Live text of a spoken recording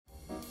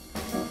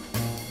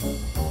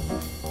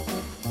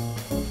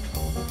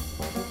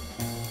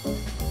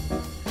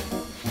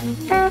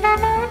Welcome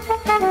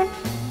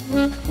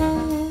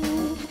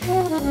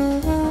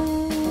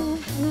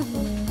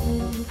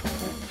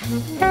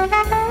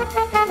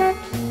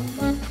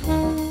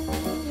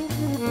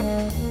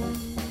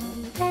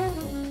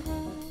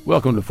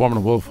to Foreman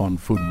and Wolf on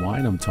Food and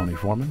Wine. I'm Tony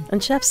Foreman.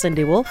 And Chef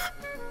Cindy Wolf.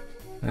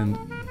 And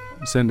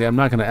Cindy, I'm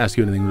not going to ask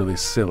you anything really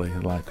silly,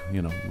 like,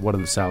 what are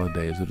the salad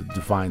days, or to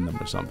define them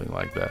or something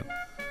like that.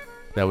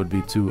 That would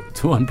be too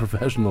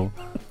unprofessional.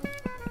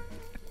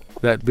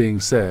 That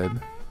being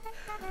said,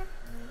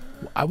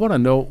 I want to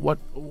know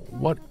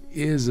what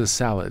is a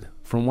salad.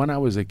 From when I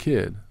was a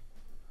kid,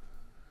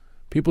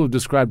 people have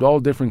described all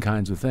different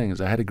kinds of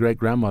things. I had a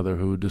great-grandmother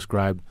who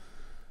described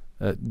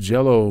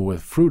Jell-O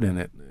with fruit in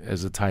it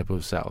as a type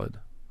of salad.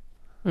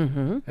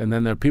 Mm-hmm. And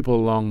then there are people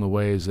along the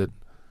ways that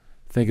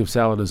think of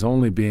salad as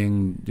only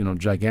being,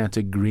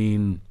 gigantic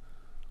green,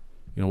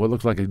 what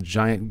looks like a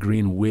giant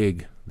green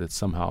wig that's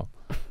somehow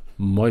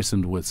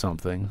moistened with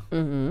something.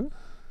 Mm-hmm.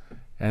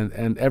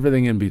 And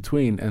everything in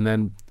between. And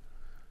then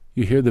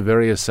you hear the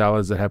various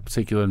salads that have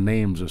particular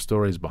names or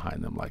stories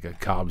behind them, like a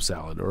Cobb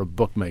salad or a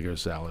bookmaker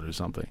salad or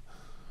something.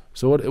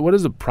 So what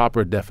is the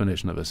proper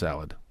definition of a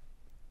salad?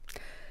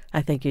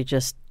 I think you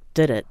just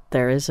did it.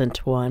 There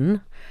isn't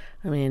one.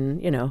 I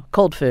mean,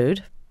 cold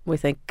food, we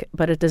think,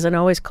 but it isn't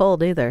always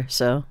cold either.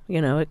 So,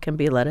 it can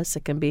be lettuce,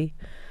 it can be...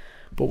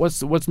 But what's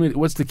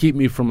to keep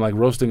me from, like,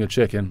 roasting a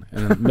chicken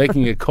and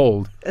making it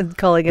cold? And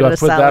calling it a salad?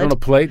 Do I put that on a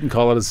plate and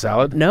call it a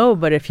salad? No,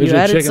 but if you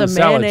added some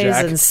mayonnaise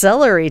and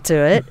celery to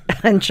it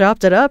and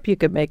chopped it up, you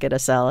could make it a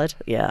salad.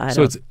 Yeah,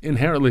 So it's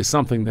inherently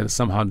something that is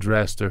somehow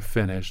dressed or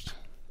finished,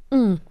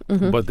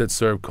 mm-hmm. but that's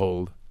served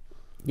cold.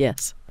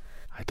 Yes.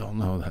 I don't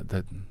know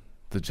that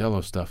the Jell-O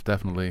stuff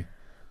definitely.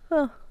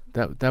 Well,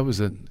 that was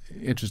an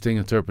interesting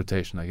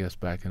interpretation, I guess,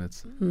 back in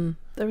its.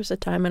 There was a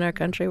time in our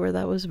country where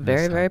that was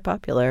very, very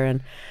popular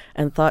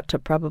and thought to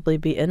probably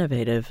be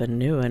innovative and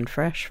new and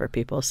fresh for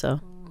people. So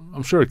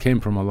I'm sure it came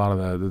from a lot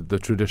of the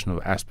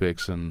traditional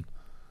aspics and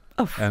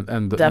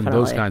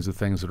those kinds of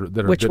things that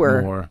are which a bit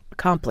were more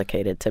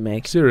complicated to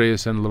make,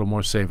 serious and a little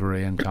more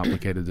savory and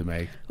complicated to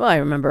make. Well, I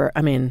remember.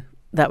 I mean,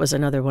 that was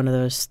another one of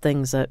those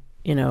things that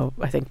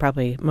I think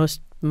probably most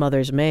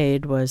mothers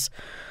made was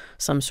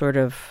some sort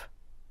of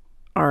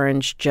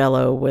orange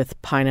Jell-O with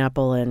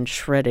pineapple and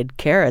shredded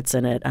carrots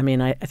in it. I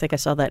mean, I think I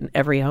saw that in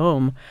every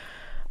home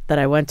that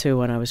I went to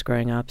when I was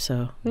growing up.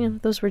 So,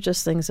 those were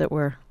just things that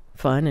were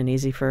fun and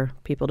easy for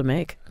people to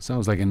make. It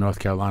sounds like a North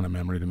Carolina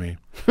memory to me.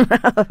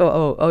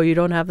 Oh, you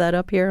don't have that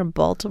up here in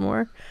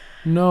Baltimore?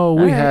 No,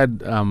 we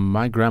had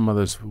my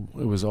grandmother's.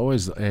 It was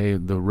always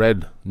the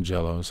red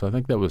Jell-O, so I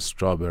think that was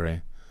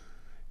strawberry,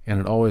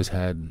 and it always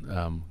had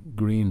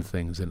green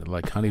things in it,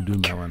 like honeydew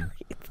melon.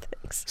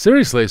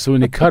 Seriously, so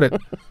when you cut it,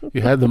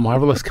 you had the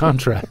marvelous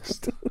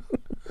contrast.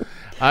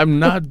 I'm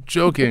not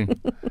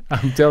joking.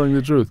 I'm telling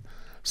the truth.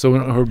 So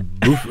on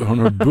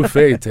her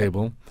buffet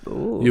table,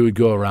 you would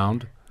go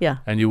around,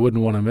 and you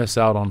wouldn't want to miss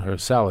out on her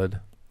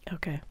salad.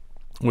 Okay.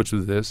 Which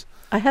was this.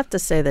 I have to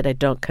say that I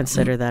don't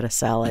consider that a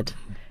salad.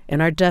 In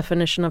our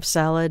definition of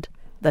salad,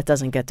 that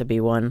doesn't get to be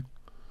one.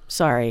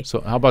 Sorry. So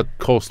how about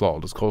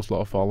coleslaw? Does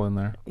coleslaw fall in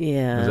there?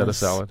 Yeah. Is that a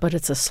salad? But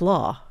it's a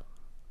slaw.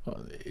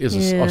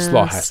 A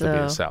slaw has to be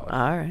a salad.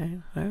 All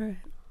right.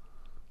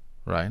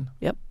 Right?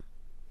 Yep.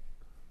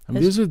 I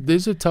mean,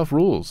 these are tough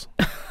rules.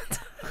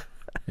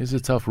 These are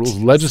tough rules.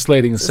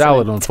 Legislating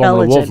salad on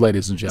Foreman and Wolf,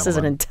 ladies and gentlemen. This is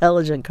an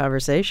intelligent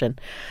conversation.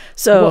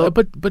 So,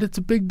 but it's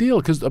a big deal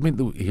because, I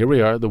mean, here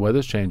we are, the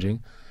weather's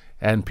changing,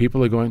 and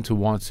people are going to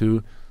want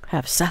to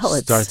have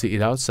salads. Start to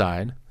eat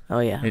outside.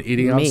 Oh, yeah. And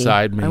eating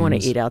outside means... I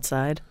want to eat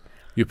outside.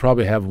 You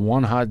probably have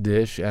one hot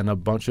dish and a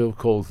bunch of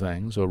cold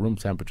things or room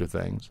temperature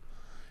things.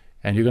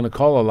 And you're going to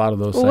call a lot of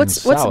those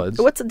things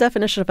salads. What's the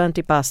definition of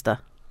antipasta?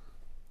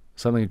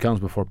 Something that comes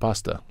before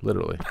pasta,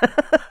 literally.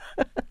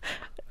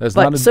 An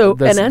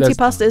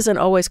antipasta isn't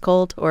always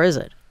cold, or is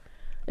it?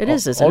 It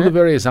is, isn't it? All the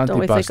various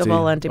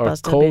antipasti are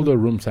cold or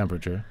room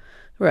temperature.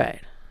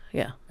 Right,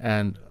 yeah.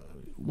 And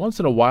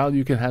once in a while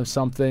you can have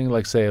something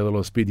like, say, a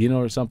little spiedino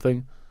or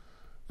something,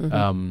 like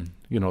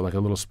a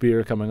little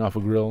spear coming off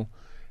a grill.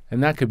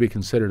 And that could be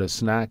considered a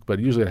snack, but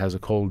usually it has a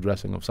cold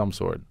dressing of some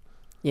sort.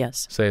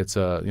 Yes. Say it's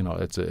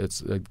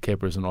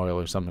capers and oil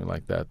or something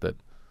like that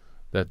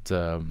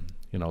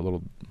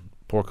little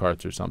pork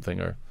hearts or something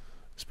are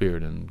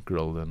speared and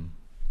grilled.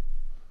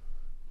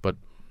 But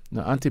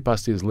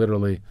antipasti is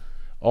literally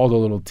all the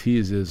little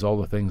teases, all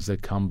the things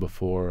that come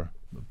before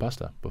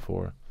pasta,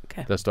 before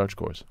the starch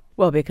course.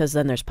 Well, because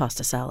then there's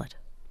pasta salad,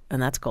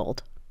 and that's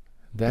cold.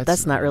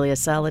 That's not really a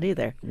salad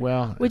either.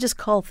 Well, we just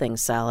call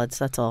things salads,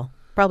 that's all.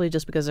 Probably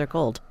just because they're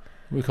cold.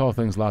 We call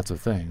things lots of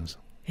things.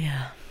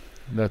 Yeah.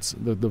 That's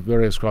the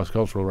various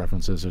cross-cultural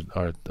references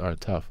are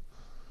tough.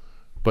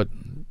 But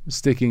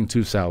sticking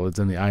to salads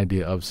and the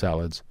idea of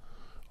salads,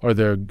 are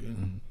there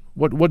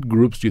what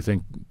groups do you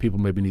think people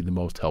maybe need the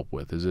most help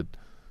with? Is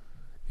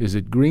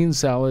it green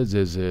salads?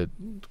 Is it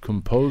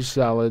composed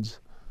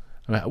salads?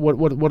 I mean,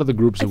 what are the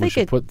groups I that we think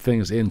should put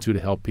things into to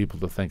help people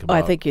to think about?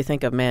 I think you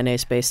think of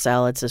mayonnaise-based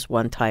salads as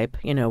one type,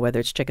 whether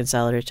it's chicken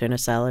salad or tuna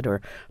salad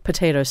or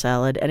potato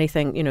salad,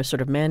 anything,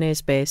 sort of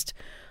mayonnaise-based,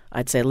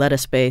 I'd say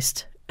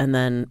lettuce-based, and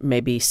then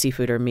maybe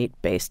seafood or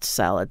meat-based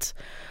salads.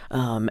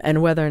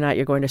 And whether or not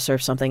you're going to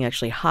serve something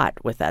actually hot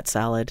with that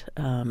salad.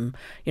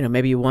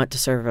 Maybe you want to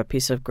serve a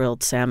piece of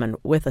grilled salmon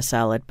with a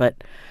salad,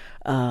 but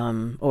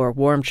or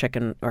warm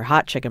chicken or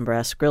hot chicken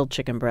breast, grilled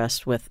chicken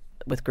breast with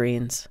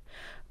greens.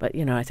 But,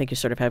 I think you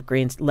sort of have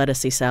greens,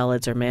 lettucey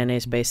salads or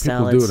mayonnaise-based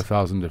salads. People do it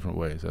 1,000 different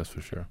ways, that's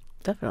for sure.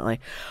 Definitely.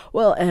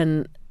 Well,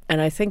 and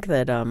I think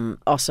that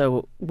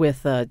also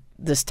with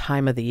this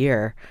time of the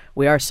year,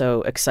 we are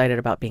so excited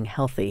about being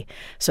healthy.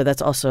 So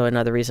that's also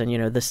another reason,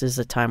 this is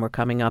a time we're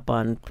coming up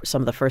on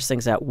some of the first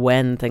things that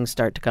when things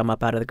start to come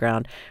up out of the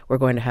ground, we're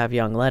going to have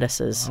young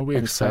lettuces. Are we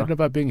excited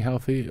about being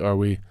healthy? Or are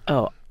we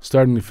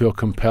starting to feel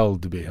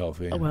compelled to be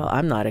healthy? Well,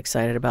 I'm not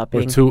excited about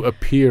being or to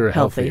appear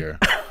healthier.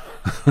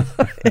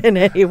 in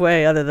any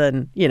way other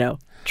than,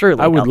 truly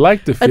I would healthy.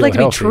 like to feel I'd like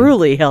healthy. to be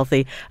truly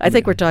healthy. I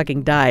think we're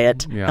talking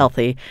diet Yeah.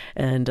 healthy.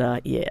 And,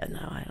 I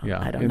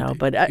don't know.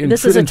 But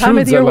this in is a time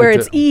of truths, the year I like where to-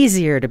 it's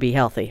easier to be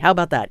healthy. How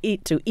about that?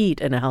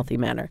 Eat in a healthy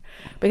manner.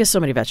 Because so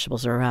many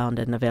vegetables are around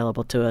and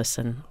available to us.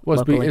 And Well,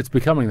 locally. it's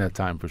becoming that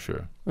time for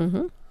sure.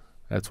 Mm-hmm.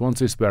 That's once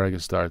the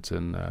asparagus starts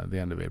in the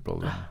end of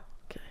April.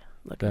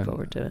 Looking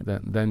forward to it.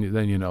 Then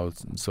you know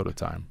it's sort of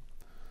time.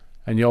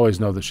 And you always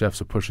know the chefs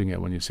are pushing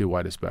it when you see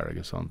white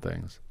asparagus on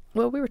things.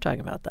 Well, we were talking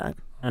about that.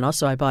 And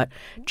also I bought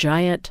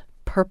giant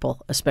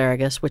purple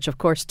asparagus, which of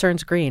course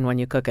turns green when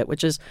you cook it,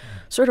 which is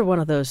sort of one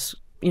of those,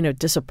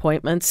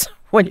 disappointments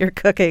when you're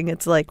cooking.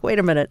 It's like, wait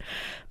a minute,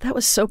 that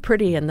was so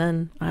pretty. And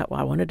then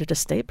I wanted it to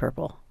stay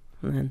purple.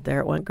 And then there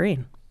it went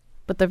green.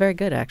 But they're very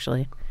good,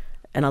 actually.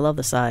 And I love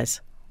the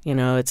size.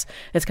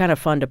 It's kind of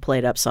fun to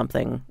plate up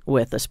something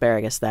with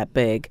asparagus that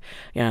big.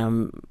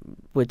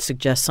 Would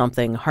suggest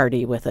something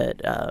hearty with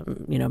it.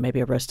 Maybe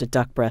a roasted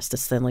duck breast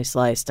that's thinly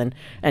sliced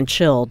and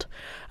chilled.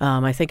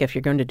 I think if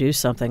you're going to do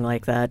something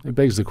like that, It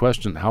begs the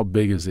question: how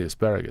big is the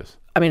asparagus?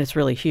 I mean, it's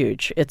really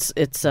huge. It's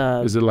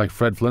Is it like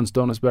Fred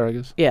Flintstone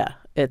asparagus? yeah.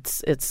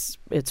 It's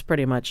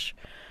pretty much,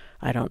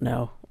 I don't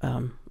know,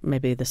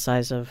 maybe the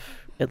size of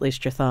at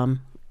least your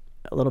thumb,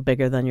 a little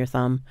bigger than your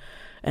thumb.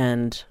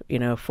 And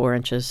 4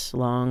 inches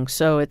long.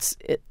 So it's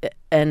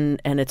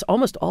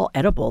almost all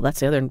edible. That's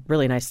the other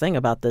really nice thing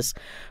about this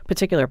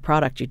particular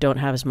product. You don't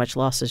have as much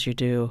loss as you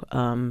do,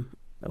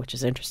 which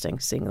is interesting,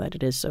 seeing that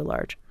it is so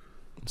large.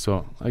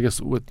 So I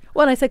guess Well,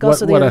 and I think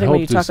also the what other I thing when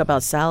you hoped talk is-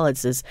 about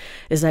salads is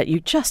that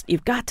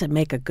you've got to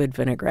make a good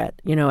vinaigrette.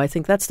 I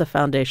think that's the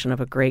foundation of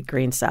a great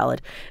green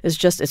salad.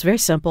 It's very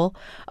simple,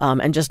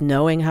 and just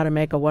knowing how to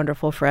make a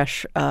wonderful,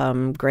 fresh,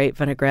 great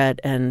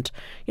vinaigrette, and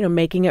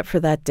making it for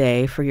that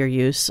day for your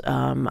use.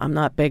 I'm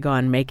not big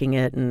on making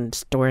it and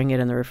storing it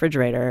in the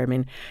refrigerator. I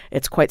mean,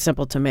 it's quite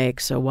simple to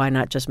make, so why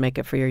not just make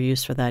it for your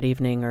use for that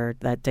evening or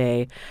that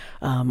day,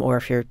 or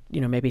if you're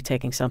maybe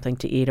taking something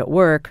to eat at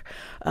work.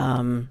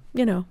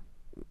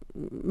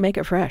 Make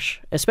it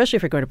fresh, especially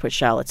if you're going to put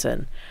shallots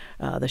in.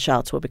 The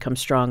shallots will become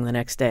strong the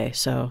next day.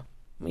 So,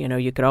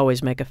 you could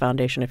always make a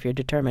foundation if you're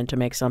determined to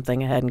make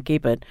something ahead and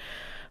keep it.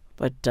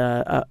 But,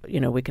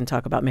 we can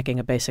talk about making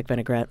a basic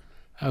vinaigrette.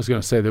 I was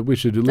going to say that we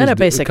should at least And a do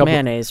basic couple,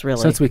 mayonnaise,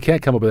 really. Since we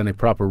can't come up with any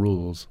proper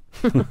rules,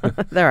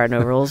 There are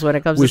no rules when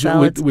it comes we to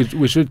should salads.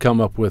 we should come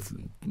up with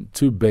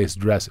 2 base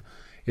dressings.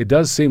 It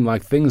does seem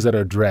like things that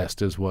are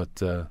dressed is what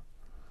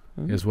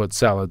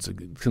salads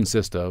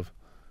consist of.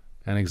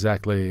 And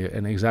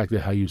exactly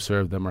how you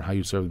serve them or how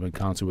you serve them in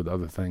concert with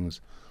other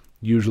things.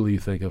 Usually you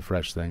think of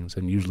fresh things,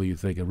 and usually you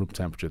think of room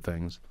temperature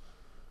things.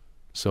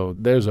 So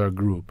there's our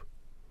group.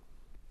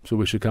 So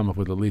we should come up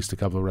with at least a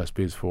couple of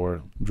recipes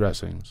for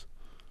dressings.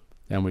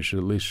 And we should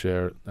at least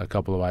share a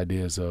couple of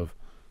ideas of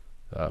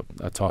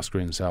a tossed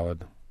green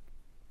salad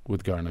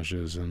with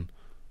garnishes and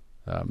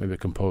maybe a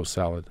composed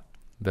salad.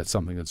 That's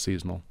something that's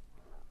seasonal.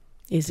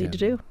 Easy to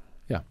do.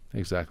 Yeah,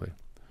 exactly.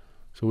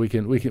 So we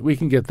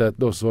can get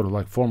those sort of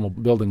like formal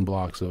building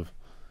blocks of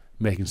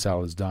making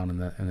salads done in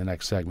the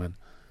next segment.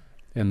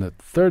 In the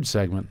third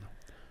segment,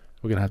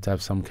 we're going to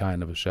have some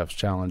kind of a chef's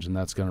challenge, and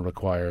that's going to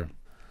require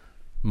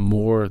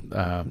more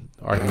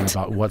arguing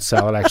about what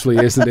salad actually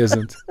is and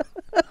isn't.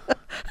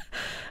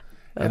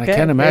 And Okay, I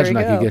can't imagine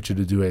there I we could go. get you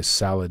to do a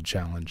salad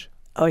challenge.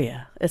 Oh,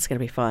 yeah. It's going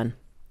to be fun.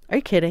 Are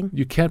you kidding?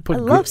 You can't put I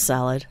love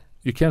salad.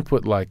 you can't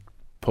put like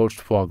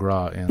poached foie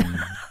gras in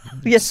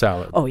Yes.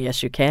 salad. Oh,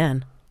 yes, you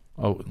can.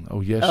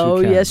 Oh yes, Oh,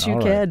 you can. yes, you All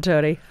right. can,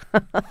 Tony.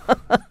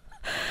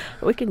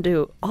 We can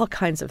do all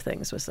kinds of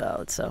things with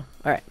salad. So,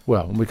 all right.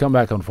 Well, when we come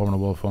back on Foreman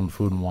and Wolf on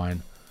Food and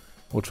Wine,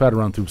 we'll try to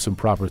run through some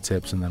proper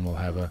tips, and then we'll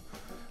have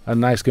a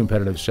nice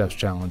competitive chef's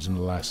challenge in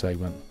the last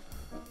segment,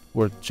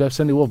 where Chef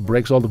Cindy Wolf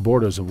breaks all the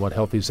borders of what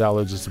healthy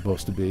salads is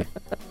supposed to be.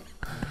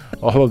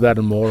 All of that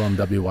and more on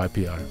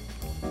WYPR.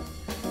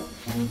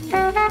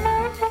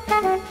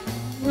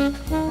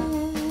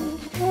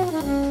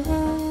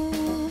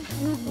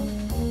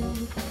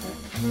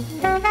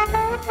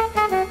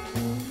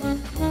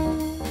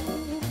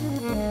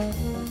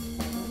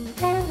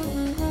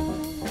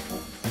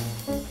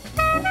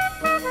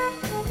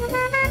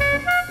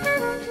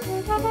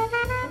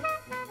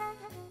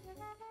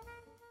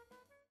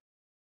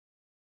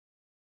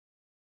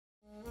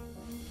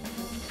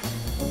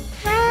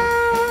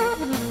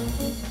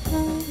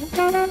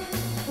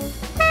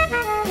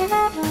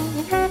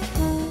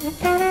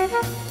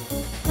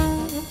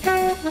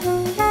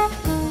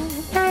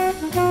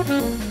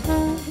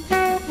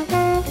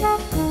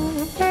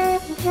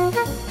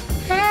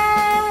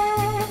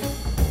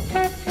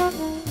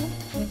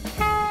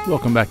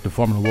 Welcome back to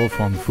Foreman &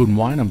 Wolf on Food and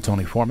Wine. I'm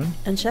Tony Foreman.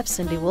 And Chef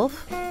Cindy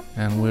Wolf.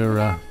 And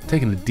we're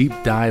taking a deep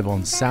dive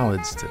on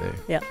salads today.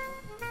 Yeah.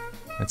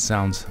 That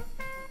sounds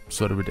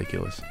sort of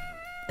ridiculous.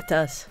 It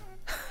does.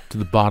 To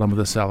the bottom of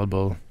the salad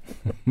bowl.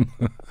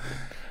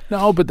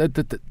 No, but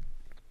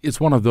it's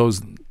one of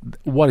those,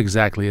 what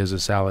exactly is a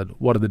salad?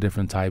 What are the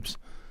different types?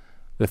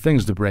 The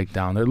things to break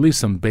down. There are at least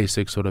some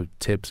basic sort of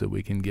tips that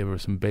we can give, or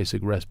some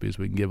basic recipes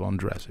we can give on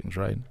dressings,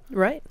 right?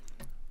 Right.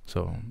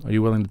 So are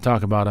you willing to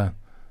talk about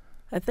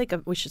I think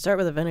we should start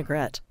with a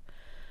vinaigrette.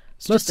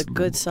 It's just a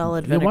good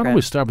solid Yeah, vinaigrette. why don't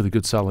we start with a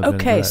good solid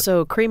vinaigrette? Okay,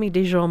 so creamy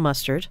Dijon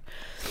mustard,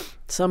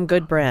 some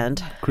good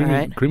brand.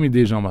 Creamy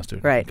Dijon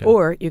mustard. Right. Okay.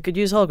 Or you could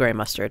use whole grain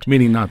mustard.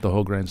 Meaning not the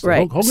whole grain stuff.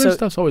 Right. Whole grain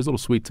stuff's always a little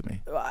sweet to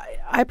me.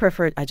 I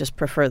prefer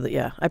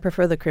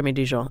the creamy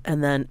Dijon.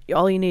 And then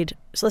all you need,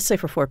 so let's say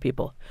for 4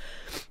 people,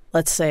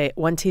 let's say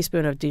 1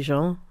 teaspoon of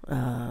Dijon,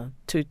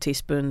 2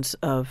 teaspoons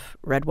of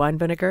red wine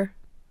vinegar.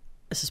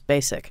 This is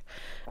basic.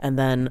 And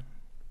then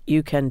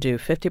you can do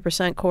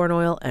 50% corn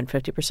oil and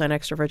 50%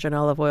 extra virgin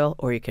olive oil,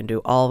 or you can do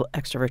all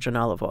extra virgin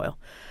olive oil.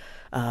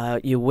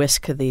 You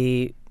whisk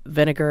the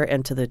vinegar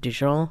into the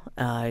Dijon.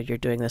 You're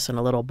doing this in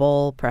a little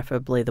bowl,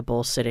 preferably the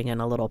bowl sitting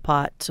in a little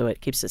pot so it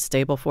keeps it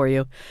stable for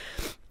you.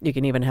 You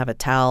can even have a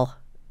towel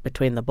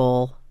between the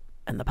bowl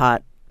and the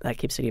pot. That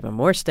keeps it even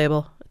more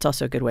stable. It's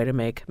also a good way to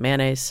make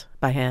mayonnaise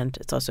by hand.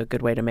 It's also a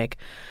good way to make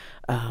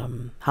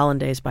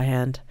hollandaise by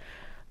hand.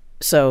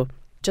 So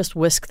just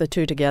whisk the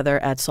two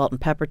together, add salt and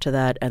pepper to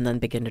that, and then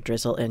begin to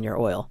drizzle in your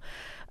oil.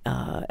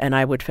 And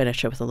I would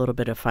finish it with a little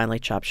bit of finely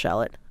chopped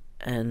shallot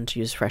and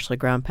use freshly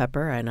ground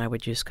pepper, and I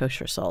would use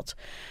kosher salt.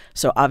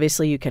 So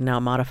obviously you can now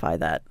modify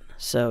that.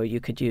 So you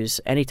could use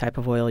any type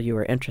of oil you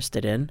were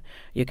interested in.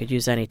 You could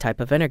use any type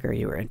of vinegar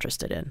you were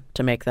interested in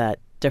to make that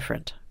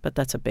different. But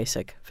that's a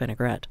basic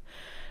vinaigrette.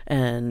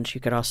 And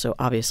you could also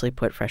obviously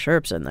put fresh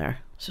herbs in there.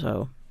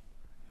 So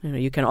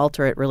you can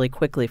alter it really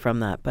quickly from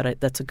that, but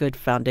that's a good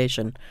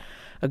foundation,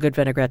 a good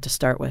vinaigrette to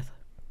start with.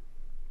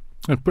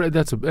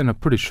 That's a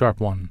pretty sharp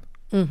one.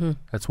 Mm-hmm.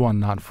 That's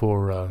one not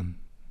for...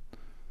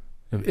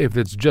 If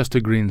it's just a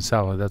green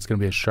salad, that's going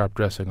to be a sharp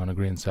dressing on a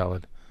green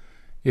salad.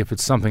 If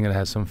it's something that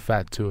has some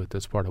fat to it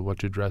that's part of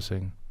what you're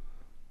dressing,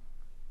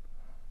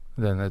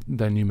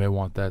 then you may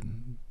want that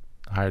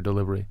higher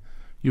delivery.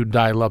 You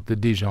dial up the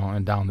Dijon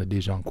and down the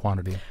Dijon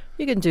quantity.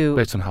 You can do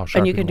based on how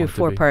sharp and you can do want it to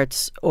 4 be.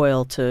 parts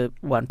oil to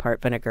 1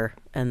 part vinegar,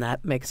 and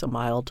that makes a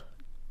mild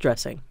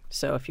dressing.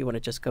 So if you want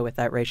to just go with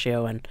that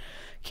ratio and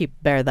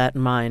bear that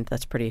in mind,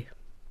 that's pretty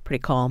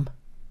calm.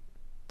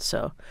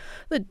 So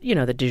the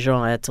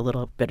Dijon adds a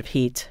little bit of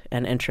heat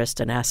and interest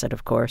and acid,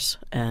 of course,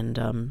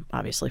 and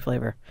obviously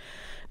flavor.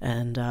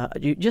 And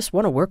you just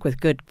want to work with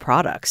good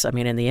products. I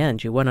mean, in the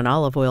end, you want an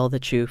olive oil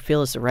that you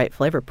feel is the right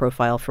flavor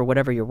profile for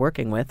whatever you're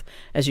working with.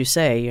 As you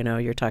say,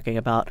 you're talking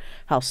about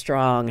how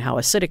strong, how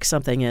acidic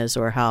something is,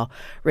 or how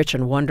rich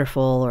and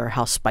wonderful, or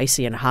how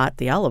spicy and hot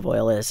the olive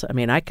oil is. I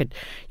mean,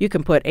 you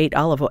can put 8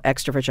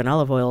 extra virgin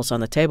olive oils on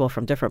the table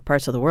from different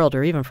parts of the world,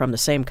 or even from the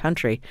same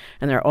country,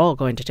 and they're all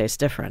going to taste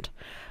different.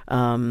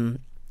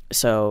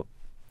 So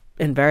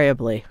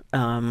invariably,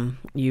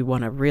 you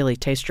want to really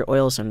taste your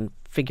oils and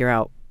figure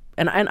out.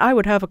 And I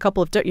would have a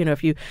couple of,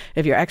 if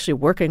you're actually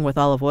working with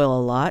olive oil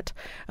a lot,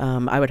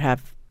 I would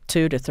have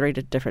 2 to 3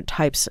 different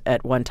types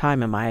at one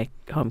time in my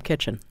home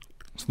kitchen.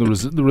 So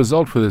the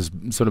result for this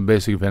sort of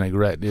basic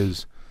vinaigrette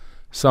is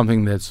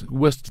something that's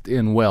whisked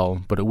in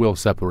well, but it will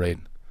separate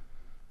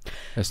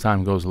as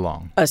time goes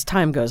along. As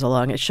time goes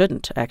along, it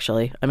shouldn't,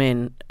 actually. I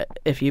mean,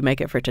 if you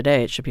make it for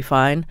today, it should be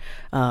fine.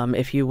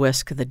 If you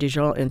whisk the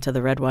Dijon into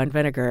the red wine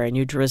vinegar and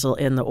you drizzle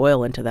in the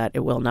oil into that,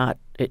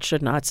 it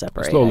should not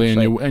separate. Slowly,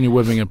 actually. and you're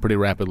whipping it pretty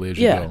rapidly as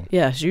you go.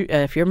 Yeah.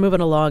 If you're moving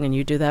along and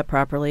you do that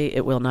properly,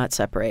 it will not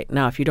separate.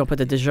 Now, if you don't put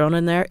the Dijon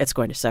in there, it's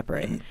going to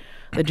separate.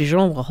 The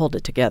Dijon will hold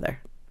it together.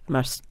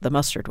 The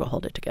mustard will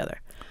hold it together.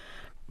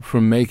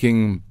 From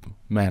making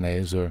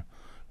mayonnaise, or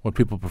what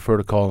people prefer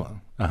to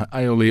call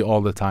aioli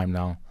all the time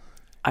now.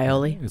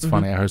 Aioli? It's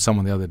funny. I heard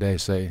someone the other day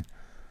say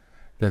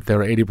that they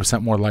were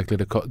 80% more likely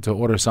to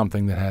order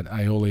something that had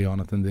aioli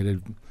on it than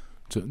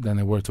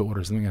they were to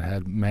order something that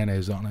had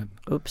mayonnaise on it.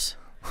 Oops.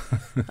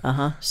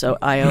 So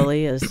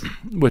aioli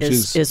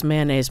is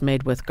mayonnaise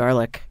made with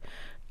garlic,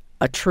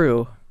 a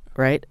true,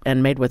 right?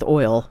 And made with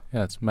oil.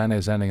 Yeah, it's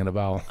mayonnaise ending in a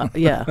vowel.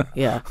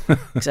 Yeah,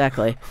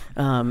 exactly.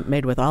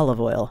 Made with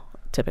olive oil,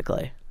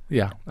 typically.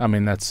 Yeah, I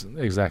mean that's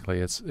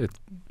exactly it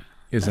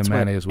is a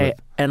mayonnaise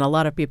and a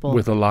lot of people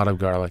with a lot of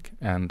garlic,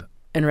 and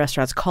in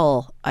restaurants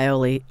call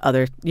aioli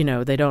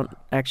they don't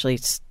actually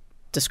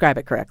describe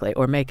it correctly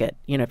or make it.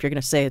 If you're going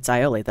to say it's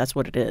aioli, that's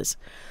what it is.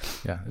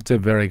 Yeah, it's a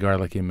very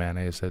garlicky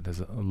mayonnaise that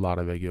has a lot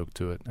of egg yolk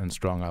to it and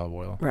strong olive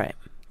oil. Right.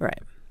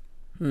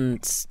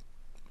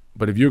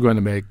 But if you're going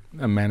to make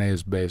a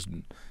mayonnaise based,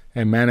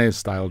 A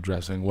mayonnaise-style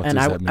dressing. What and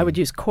does that mean? I would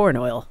use corn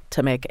oil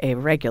to make a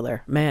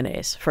regular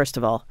mayonnaise, first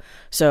of all.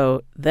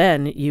 So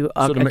then you,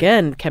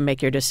 again, can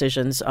make your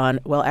decisions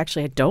on, well,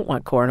 actually, I don't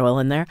want corn oil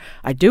in there.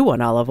 I do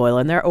want olive oil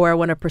in there, or I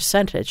want a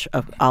percentage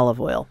of olive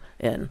oil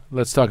in.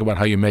 Let's talk about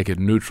how you make it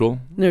neutral.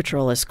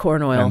 Neutral is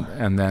corn oil.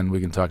 And then we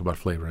can talk about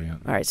flavoring it.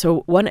 All right,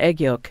 so 1 egg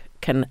yolk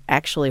can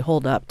actually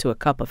hold up to a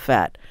cup of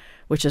fat,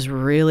 which is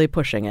really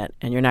pushing it,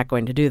 and you're not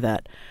going to do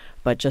that.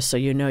 But just so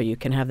you know, you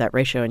can have that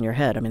ratio in your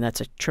head. I mean, that's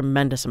a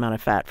tremendous amount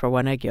of fat for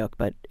 1 egg yolk,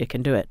 but it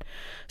can do it.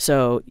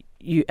 So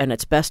and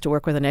it's best to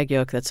work with an egg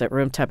yolk that's at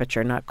room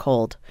temperature, not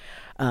cold.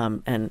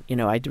 And,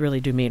 I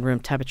really do mean room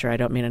temperature. I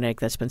don't mean an egg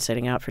that's been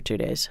sitting out for 2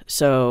 days.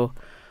 So,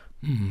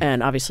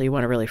 and obviously you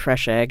want a really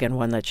fresh egg and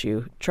one that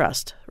you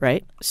trust,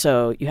 right?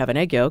 So you have an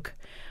egg yolk.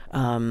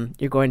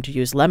 You're going to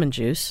use lemon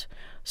juice,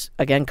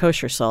 again,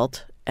 kosher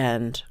salt,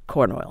 and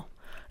corn oil.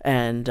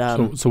 And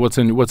so what's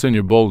in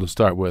your bowl to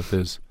start with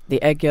is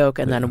the egg yolk,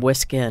 and then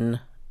whisk in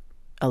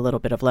a little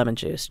bit of lemon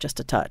juice, just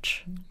a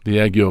touch. The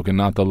egg yolk, and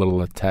not the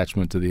little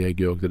attachment to the egg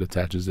yolk that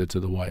attaches it to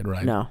the white,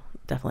 right? No,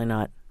 definitely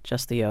not.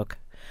 Just the yolk,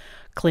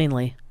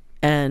 cleanly.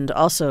 And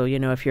also,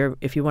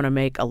 if you want to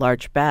make a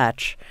large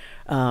batch,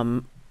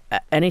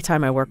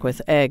 anytime I work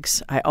with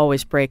eggs, I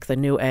always break the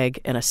new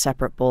egg in a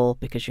separate bowl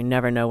because you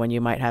never know when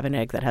you might have an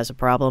egg that has a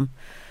problem.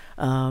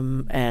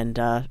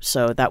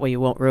 So that way you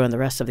won't ruin the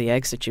rest of the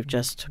eggs that you've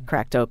just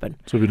cracked open.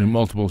 So if you do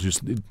multiples, you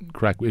just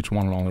crack each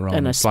one on their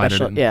own and slide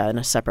it in. Yeah, in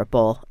a separate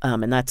bowl.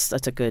 And that's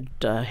a good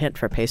hint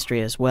for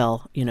pastry as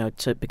well,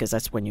 because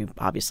that's when you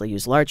obviously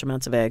use large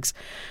amounts of eggs.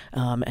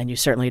 And you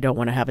certainly don't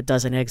want to have a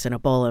dozen eggs in a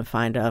bowl and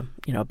find a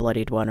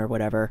bloodied one or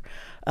whatever,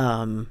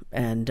 and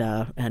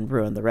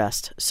ruin the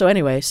rest. So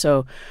anyway,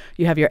 so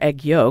you have your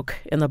egg yolk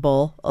in the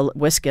bowl,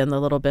 whisk in a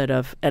little bit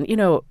of, and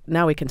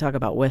now we can talk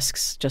about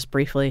whisks just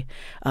briefly.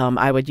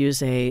 I would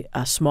use a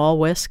small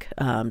whisk,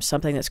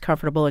 something that's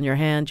comfortable in your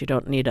hand. You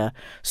don't need a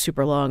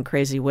super long,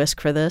 crazy whisk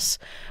for this.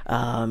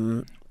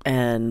 This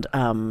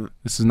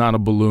is not a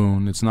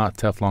balloon. It's not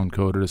Teflon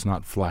coated. It's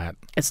not flat.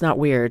 It's not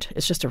weird.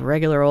 It's just a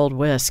regular old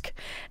whisk.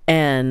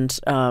 And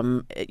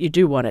you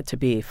do want it to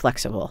be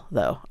flexible,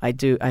 though. I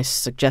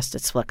suggest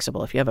it's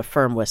flexible. If you have a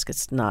firm whisk,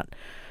 it's not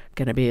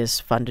going to be as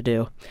fun to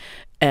do.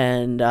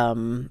 And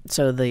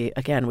so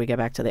again, we get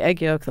back to the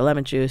egg yolk, the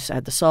lemon juice,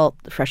 add the salt,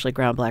 the freshly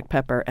ground black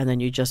pepper, and then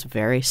you just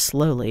very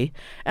slowly,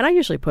 and I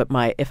usually put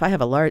if I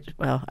have a large,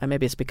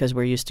 maybe it's because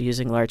we're used to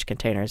using large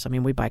containers. I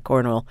mean, we buy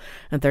corn oil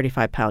in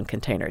 35-pound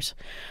containers.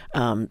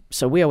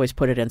 So we always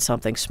put it in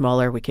something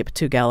smaller. We keep a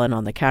 2-gallon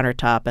on the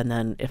countertop, and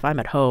then if I'm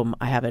at home,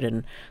 I have it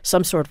in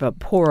some sort of a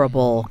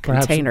pourable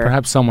container.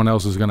 Perhaps someone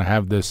else is going to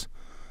have this,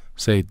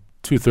 say,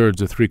 2/3 or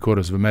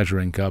 3/4 of a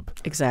measuring cup.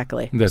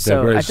 Exactly. That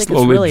they're very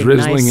slowly really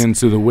drizzling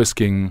into the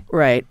whisking.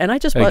 Right. And I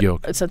just egg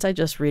yolk. Since I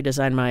just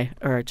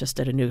redesigned just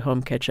did a new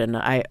home kitchen,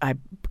 I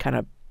kind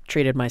of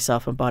treated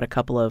myself and bought a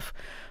couple of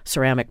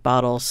ceramic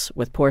bottles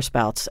with pour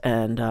spouts,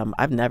 and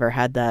I've never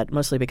had that,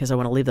 mostly because I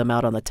want to leave them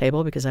out on the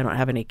table because I don't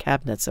have any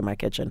cabinets in my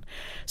kitchen.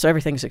 So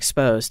everything's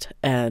exposed,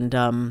 and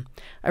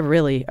I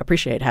really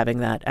appreciate having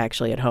that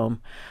actually at home.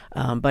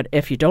 But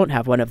if you don't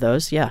have one of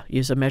those,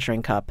 use a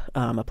measuring cup.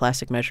 A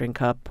plastic measuring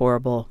cup,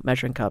 pourable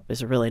measuring cup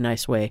is a really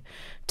nice way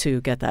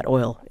to get that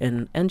oil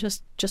in, and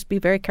just be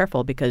very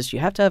careful because you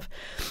have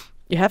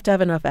to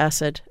have enough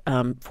acid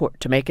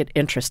to make it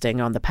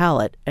interesting on the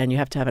palate, and you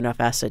have to have enough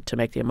acid to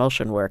make the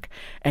emulsion work.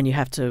 And you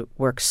have to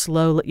work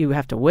slowly. You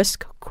have to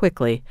whisk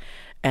quickly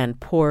and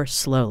pour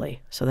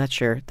slowly. So that's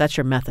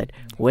your method.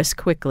 Whisk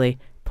quickly,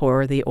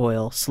 pour the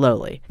oil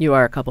slowly. You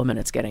are a couple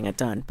minutes getting it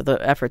done, but the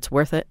effort's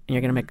worth it, and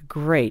you're going to make a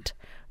great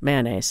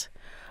mayonnaise.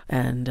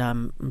 And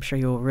I'm sure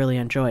you'll really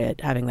enjoy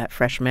it, having that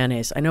fresh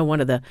mayonnaise. I know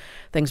one of the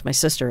things my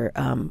sister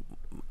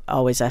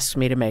always asks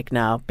me to make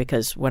now,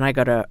 because when I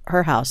go to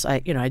her house,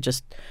 I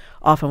just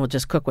often will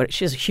just cook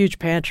she has a huge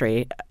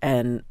pantry,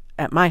 and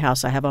at my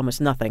house I have almost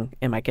nothing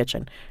in my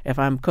kitchen. If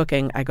I'm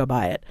cooking, I go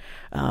buy it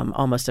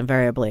almost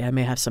invariably. I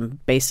may have some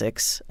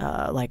basics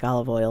like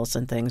olive oils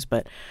and things,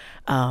 but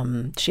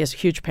she has a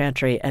huge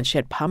pantry, and she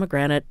had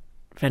pomegranate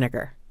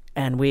vinegar,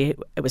 and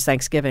it was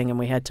Thanksgiving, and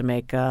we had to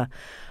make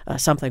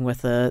something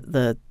with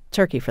the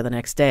turkey for the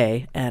next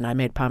day, and I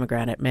made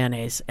pomegranate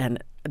mayonnaise,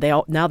 and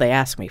now they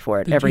ask me for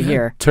it every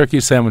year.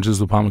 Turkey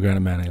sandwiches with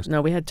pomegranate mayonnaise?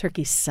 No, we had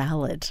turkey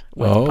salad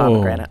with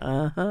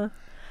pomegranate.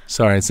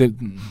 Sorry, it's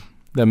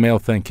the male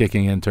thing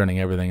kicking in, turning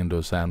everything into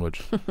a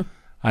sandwich.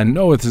 I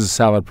know it is a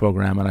salad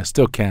program, and I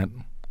still can't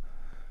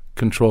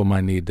control my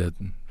need to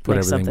put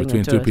everything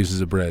between two pieces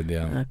of bread.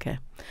 Yeah. Okay.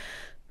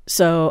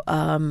 So,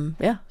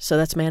 so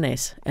that's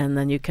mayonnaise. And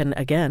then you can,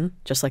 again,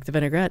 just like the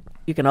vinaigrette,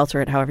 you can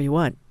alter it however you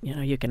want.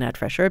 You can add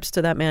fresh herbs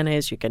to that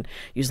mayonnaise. You can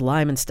use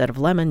lime instead of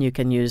lemon. You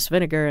can use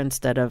vinegar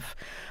instead of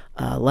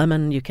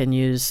lemon. You can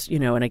use,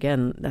 and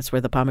again, that's where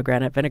the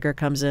pomegranate vinegar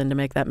comes in to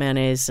make that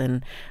mayonnaise.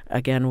 And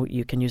again,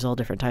 you can use all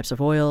different types of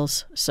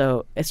oils.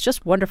 So it's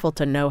just wonderful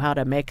to know how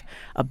to make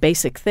a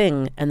basic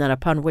thing, and then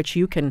upon which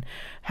you can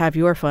have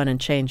your fun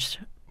and change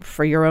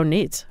for your own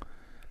needs.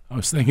 I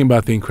was thinking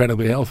about the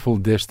incredibly healthful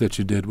dish that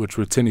you did, which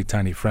were teeny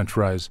tiny French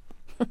fries.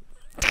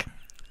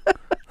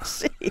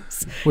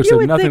 Jeez. Which You had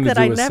would nothing think to that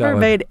do I with never salad.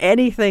 made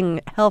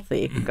anything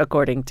healthy,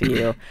 according to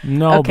you.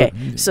 No, Okay,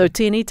 but so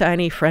teeny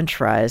tiny French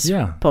fries,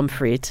 yeah, pommes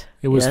frites.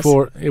 it was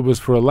yes,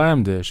 for a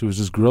lamb dish. It was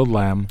just grilled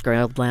lamb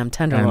grilled lamb and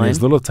tenderloin.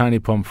 these little tiny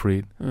pommes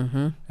frites,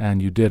 Mm-hmm.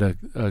 and you did a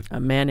A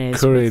mayonnaise.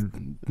 curried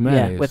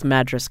mayonnaise. Yeah, with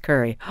Madras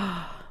curry.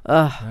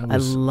 That I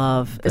was-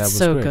 love that it's was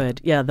so great.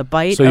 good. Yeah, the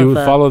bite So of you would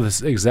the follow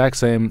this exact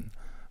same,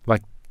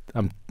 like,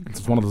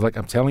 it's one of those, like,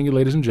 I'm telling you,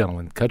 ladies and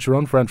gentlemen, cut your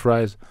own French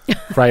fries,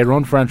 fry your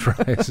own French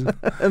fries,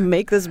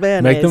 make this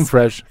mayonnaise. make them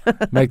fresh,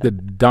 make the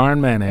darn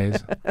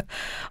mayonnaise,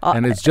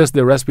 and it's just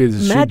the recipe that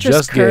she Madras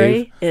just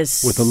curry gave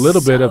is with a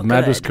little bit so of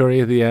Madras good.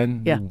 curry at the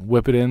end. Yeah. You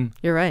whip it in,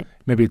 You're right.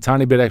 maybe a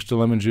tiny bit extra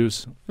lemon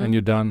juice, and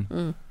you're done.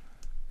 Mm.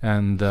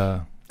 And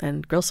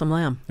And grill some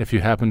lamb. if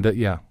you happen to,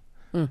 yeah.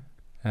 Mm.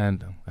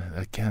 And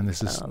again,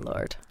 this is. Oh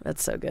Lord,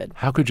 that's so good.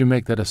 How could you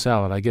make that a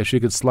salad? I guess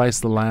you could slice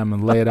the lamb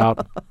and lay it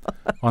out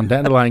on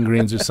dandelion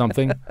greens or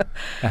something,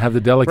 and have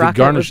the delicate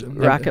garnish.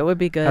 Rocket would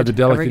be good. Have the A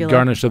delicate regular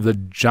garnish of the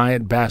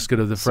giant basket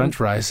of the Some French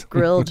fries.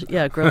 grilled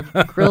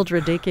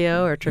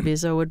radicchio or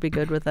Treviso would be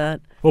good with that.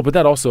 Well, but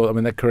that also, I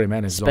mean, that curry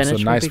mayonnaise is Spinach also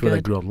would nice be for the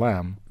good. grilled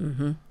lamb,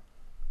 Mm-hmm.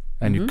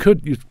 and you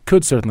Mhm.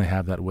 could certainly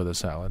have that with a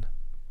salad.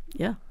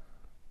 Yeah.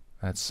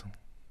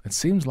 It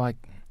seems like,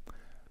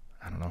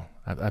 I don't know.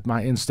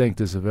 My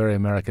instinct is a very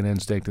American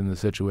instinct in this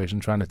situation,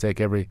 trying to take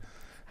every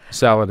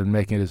salad and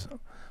making it as,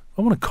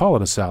 I want to call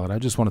it a salad. I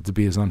just want it to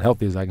be as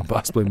unhealthy as I can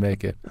possibly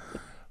make it.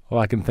 All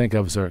I can think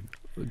of is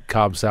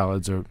Cobb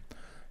salads or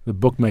the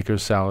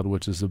bookmaker's salad,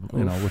 which is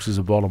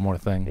a Baltimore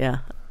thing. Yeah.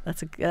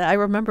 I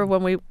remember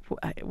when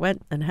I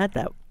went and had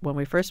that when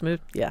we first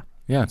moved. Yeah.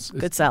 Yeah, it's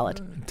Good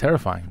salad.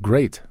 terrifying.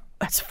 Great.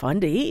 That's fun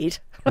to eat.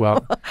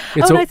 Well,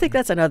 And I think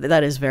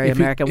that is very if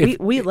you- American. if-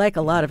 We like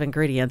a lot of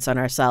ingredients on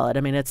our salad.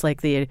 I mean, it's like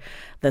the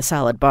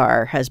salad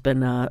bar has been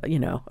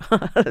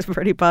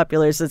pretty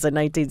popular since the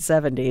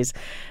 1970s,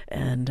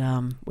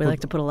 and we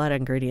like to put a lot of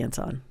ingredients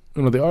on.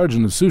 the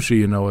origin of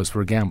sushi, is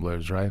for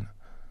gamblers, right?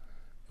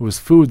 It was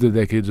food that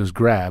they could just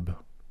grab.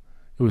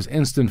 It was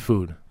instant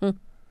food.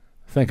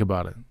 Think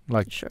about it.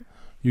 Like, Sure.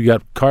 you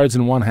got cards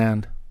in one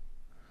hand,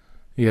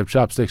 you have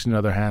chopsticks in the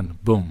other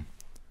hand, boom.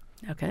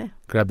 Okay.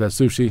 Grab that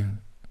sushi,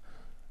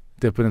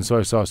 dip it in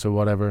soy sauce or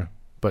whatever,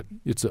 but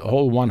it's a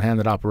whole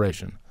one-handed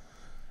operation.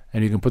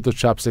 And you can put those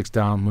chopsticks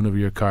down, maneuver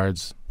your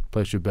cards,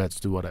 place your bets,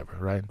 do whatever,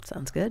 right?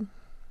 Sounds good.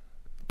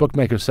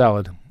 Bookmaker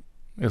salad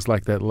is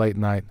like that late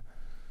night.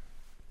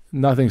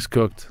 Nothing's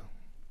cooked.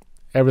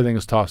 Everything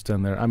is tossed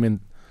in there. I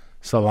mean,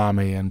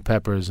 salami and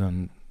peppers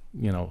and,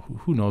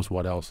 who knows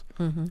what else.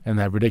 Mm-hmm. And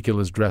that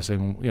ridiculous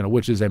dressing,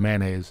 which is a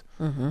mayonnaise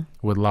Mm-hmm.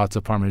 with lots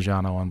of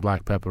Parmigiano and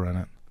black pepper in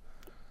it.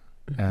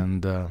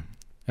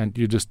 And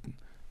you just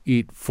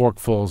eat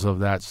forkfuls of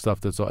that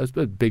stuff. It's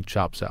a big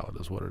chop salad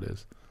is what it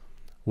is,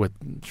 with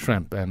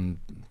shrimp and,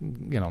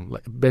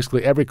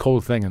 basically every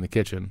cold thing in the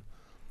kitchen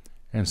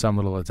and some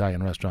little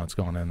Italian restaurants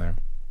going in there.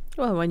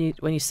 Well, when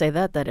you say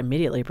that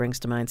immediately brings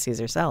to mind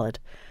Caesar salad,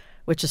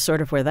 which is sort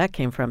of where that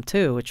came from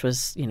too. Which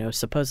was,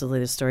 supposedly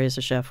the story as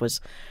a chef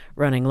was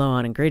running low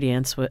on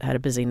ingredients, had a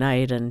busy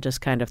night, and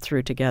just kind of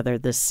threw together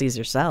this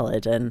Caesar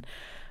salad. And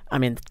I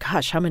mean,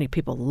 gosh, how many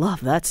people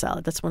love that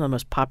salad? That's one of the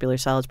most popular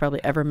salads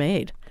probably ever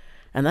made,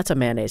 and that's a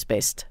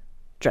mayonnaise-based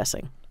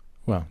dressing.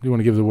 Well, you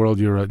want to give the world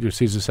your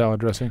Caesar salad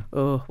dressing?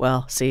 Oh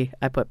well, see,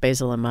 I put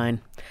basil in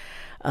mine.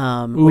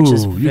 Which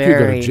is you could go to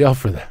very, jail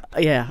for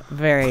that.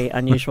 very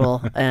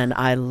unusual, and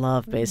I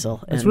love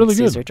basil It's and really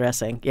good. Caesar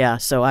dressing. Yeah,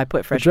 so I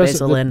put fresh dress-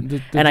 basil the- in,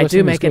 the and I dressing do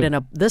is make it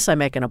good. I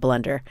make in a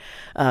blender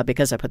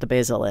because I put the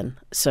basil in.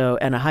 So,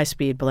 and a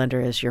high-speed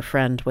blender is your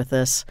friend with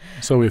this.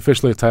 So we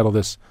officially title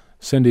this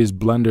Cindy's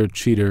Blender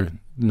Cheater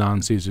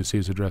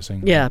Non-Caesar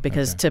dressing. Yeah,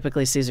 because Okay.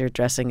 typically Caesar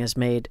dressing is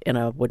made in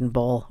a wooden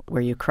bowl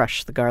where you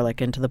crush the garlic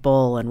into the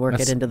bowl and work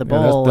That's- it into the yeah,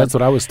 that's- bowl. That's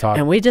what I was taught.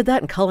 And we did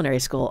that in culinary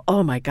school.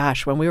 Oh my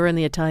gosh, when we were in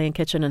the Italian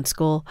kitchen in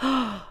school.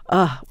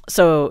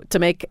 So to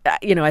make,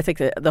 I think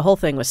the whole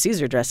thing with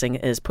Caesar dressing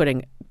is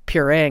putting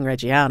pureeing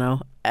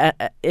Reggiano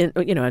in,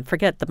 and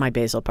forget my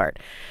basil part.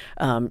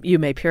 You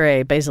may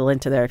puree basil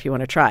into there if you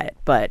want to try it,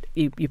 but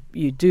you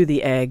do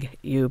the egg,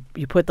 you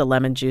put the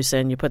lemon juice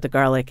in, you put the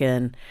garlic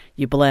in,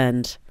 you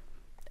blend,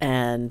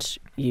 and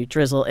you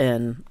drizzle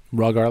in.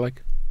 Raw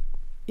garlic?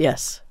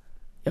 Yes.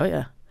 Oh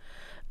yeah.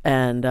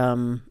 And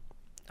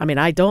I mean,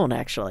 I don't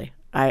actually.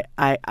 I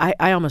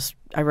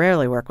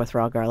rarely work with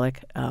raw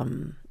garlic.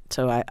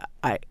 So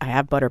I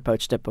have butter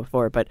poached it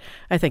before, but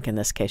I think in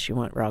this case you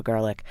want raw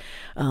garlic.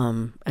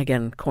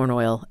 Again, corn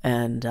oil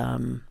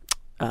and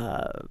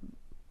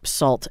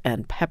salt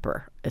and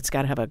pepper. It's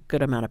got to have a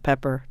good amount of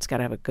pepper. It's got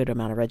to have a good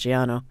amount of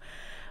Reggiano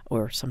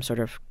or some sort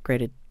of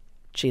grated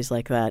cheese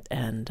like that.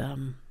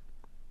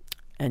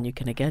 And you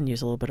can again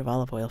use a little bit of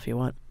olive oil if you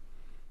want.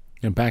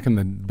 And back in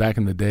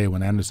the day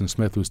when Anderson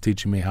Smith was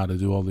teaching me how to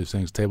do all these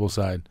things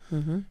tableside,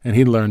 Mm-hmm. and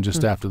he learned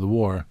just after the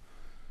war,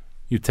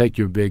 you take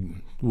your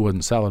big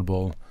wooden salad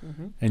bowl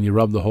and you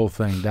rub the whole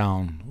thing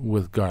down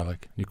with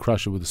garlic. You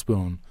crush it with a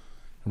spoon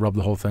and rub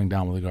the whole thing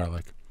down with the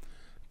garlic.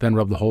 Then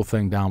rub the whole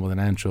thing down with an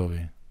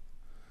anchovy.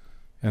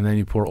 and then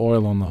you pour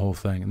oil on the whole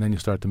thing, and then you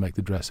start to make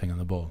the dressing in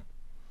the bowl.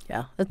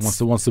 Yeah, it's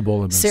Once the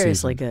bowl has been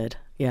seriously seasoned. good.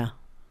 Yeah.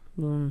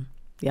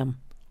 Yum.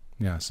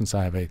 Yeah, since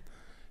I have a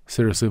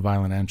seriously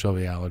violent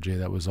anchovy allergy,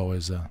 that was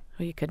always Well,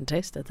 you couldn't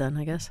taste it then,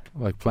 I guess.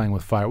 like playing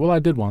with fire. Well, I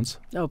did once.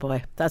 Oh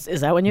boy,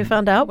 is that when you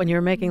found out when you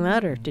were making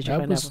that, or did you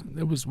find out?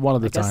 It was one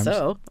of the I guess times.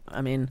 so.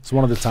 I mean, It's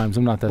one of the times.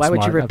 I'm not that Why smart.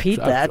 would you repeat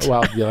that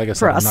well, yeah, like I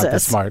said, I'm not that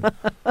process? smart.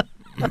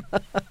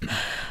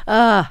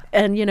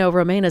 and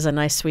romaine is a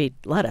nice sweet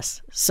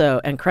lettuce,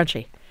 and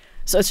crunchy,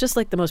 so it's just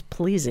like the most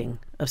pleasing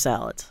of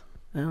salads.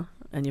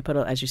 And you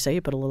as you say,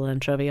 you put a little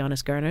anchovy on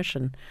as garnish,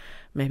 and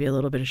maybe a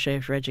little bit of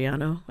shaved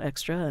Reggiano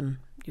extra, and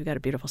you got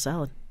a beautiful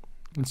salad.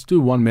 Let's do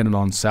 1 minute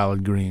on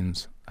salad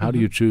greens. How do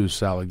you choose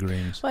salad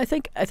greens? Well, I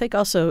think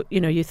also,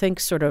 you think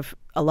sort of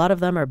a lot of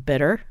them are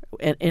bitter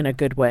in a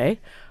good way,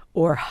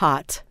 or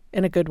hot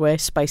in a good way,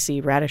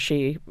 spicy,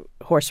 radishy,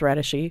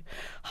 horseradishy,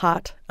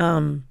 hot,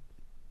 and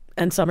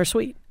some are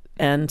sweet,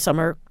 and some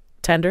are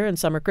tender, and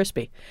some are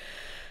crispy.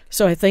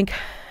 So I think,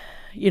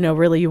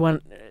 really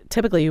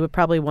typically you would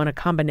probably want a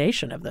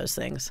combination of those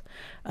things,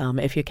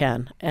 if you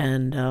can.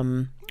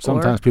 And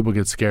Sometimes people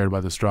get scared by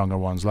the stronger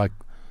ones, like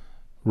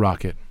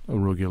rocket,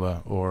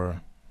 arugula,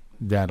 or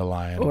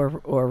dandelion, or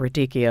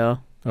radicchio.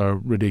 or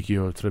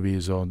radicchio,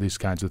 treviso, these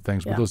kinds of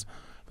things. Yeah. But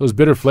those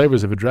bitter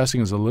flavors, if a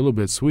dressing is a little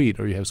bit sweet,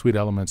 or you have sweet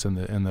elements in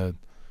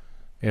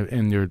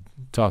your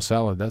tossed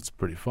salad, that's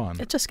pretty fun.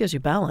 It just gives you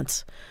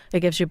balance.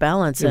 It gives you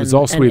balance. If and, it's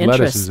all and sweet interest.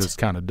 lettuces, it's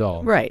kind of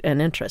dull. Right,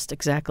 and interest,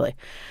 exactly.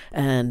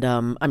 And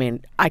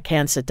I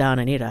can sit down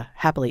and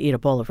happily eat a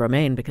bowl of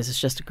romaine because it's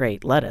just a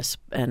great lettuce.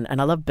 And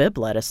I love Bibb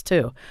lettuce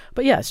too.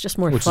 But yeah, it's just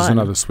more Which fun. is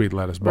another sweet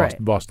lettuce, Right.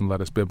 Boston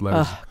lettuce, Bibb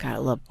lettuce. Oh, God, I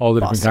love all the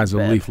different Boston kinds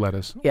Bibb. of leaf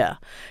lettuce. Yeah.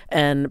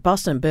 And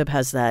Boston Bibb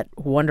has that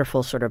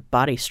wonderful sort of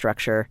body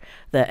structure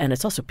and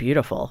it's also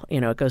beautiful.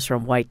 It goes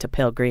from white to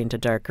pale green to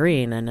dark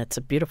green, and it's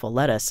a beautiful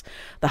lettuce.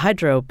 The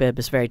Hydro Bibb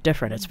is very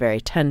different. It's very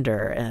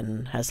tender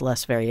and has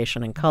less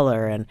variation in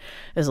color and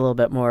is a little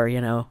bit more,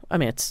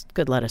 it's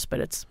good lettuce, but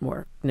it's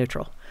more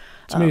neutral.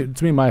 To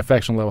me, my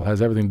affection level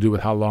has everything to do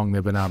with how long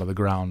they've been out of the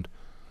ground.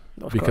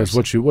 Of Because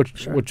course.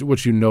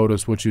 what you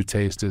notice, what you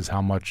taste is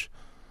how much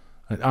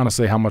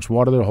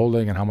water they're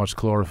holding and how much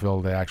chlorophyll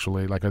they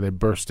actually, like, are they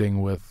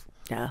bursting with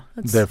Yeah.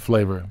 their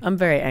flavor. I'm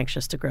very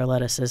anxious to grow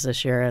lettuces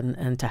this year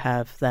and to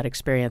have that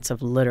experience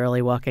of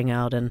literally walking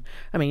out. And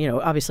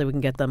obviously we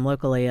can get them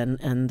locally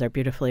and they're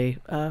beautifully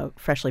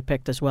freshly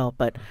picked as well.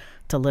 But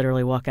to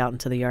literally walk out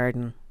into the yard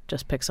and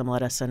just pick some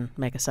lettuce and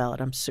make a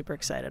salad, I'm super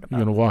excited about.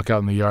 You're going to walk out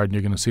in the yard and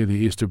you're going to see the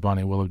Easter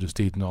Bunny will have just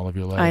eaten all of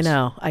your lettuce. I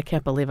know. I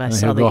can't believe I And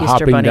saw he'll the go Easter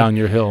hopping Bunny. down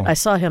your hill. I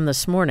saw him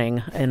this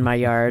morning in my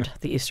yard,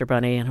 the Easter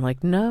Bunny, and I'm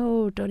like,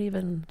 no, don't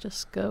even,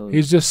 just go.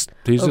 He's just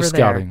over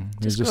scouting. There.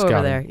 He's just go scouting.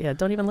 over there. Yeah,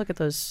 don't even look at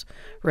those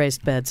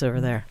raised beds over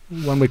there.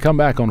 When we come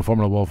back on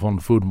Formula Wolf on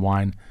Food and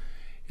Wine,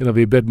 it'll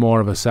be a bit more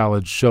of a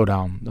salad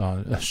showdown,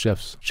 a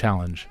chef's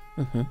challenge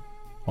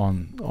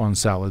on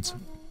salads.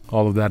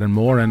 All of that and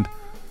more, and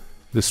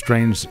the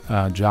strange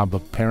job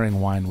of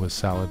pairing wine with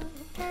salad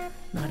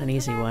Not an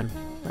easy one,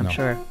 I'm No.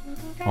 sure.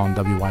 on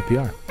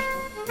WYPR.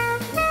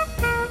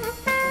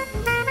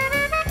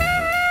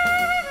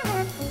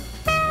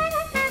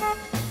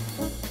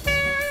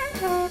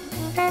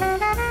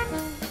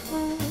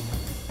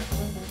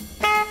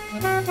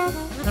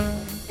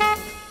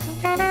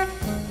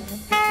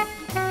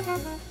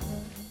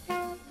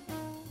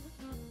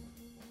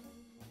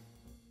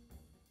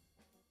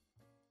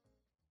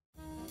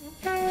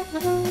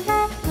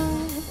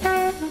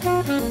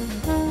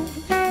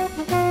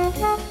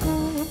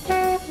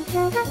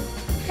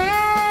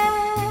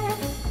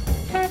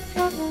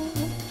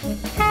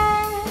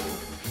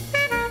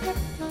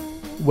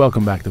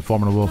 Welcome back to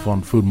Foreman and Wolf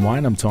on Food and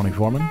Wine. I'm Tony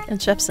Foreman.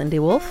 And Chef Cindy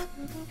Wolf,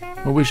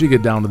 Well, we should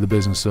get down to the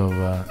business of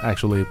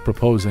actually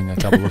proposing a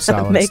couple of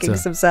salads. making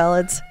some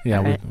salads.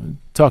 Yeah, Right. we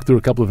talked through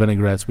a couple of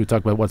vinaigrettes. We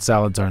talked about what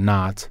salads are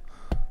not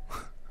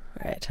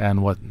Right.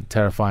 and what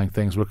terrifying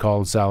things were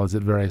called salads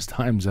at various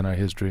times in our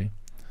history.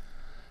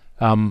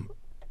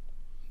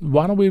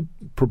 Why don't we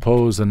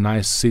propose a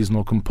nice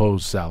seasonal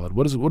composed salad?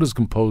 What does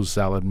composed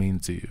salad mean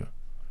to you?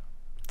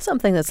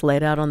 Something that's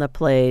laid out on the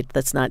plate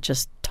that's not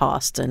just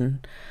tossed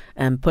and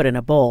put in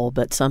a bowl,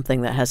 but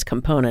something that has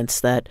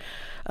components that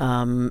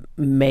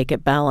make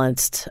it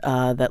balanced,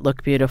 that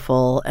look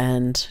beautiful,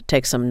 and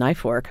take some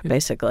knife work,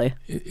 basically.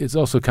 It's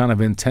also kind of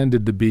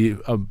intended to be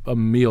a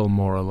meal,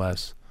 more or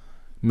less.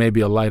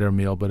 Maybe a lighter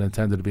meal, but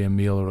intended to be a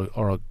meal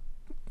or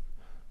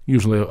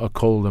usually a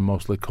cold and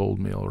mostly cold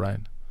meal,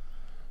 right?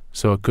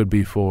 So it could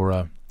be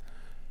for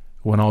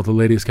when all the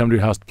ladies come to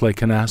your house to play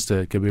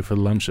canasta. It could be for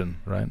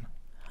luncheon, right?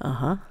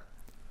 Uh-huh.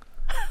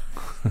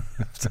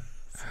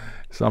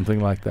 Something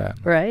like that.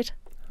 Right.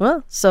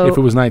 Well, so If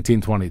it was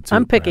 1922,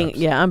 I'm picking. perhaps.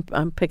 Yeah,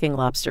 I'm picking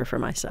lobster for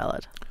my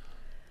salad.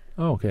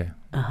 Oh, okay.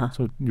 Uh-huh.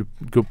 So you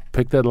go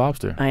pick that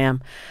lobster. I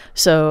am.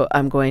 So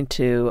I'm going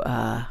to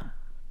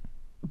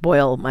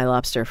boil my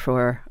lobster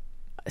for,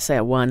 say,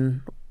 a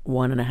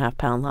 1.5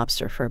 pound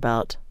lobster for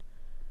about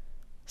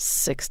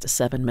 6 to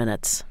 7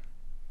 minutes,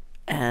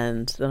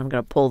 and then I'm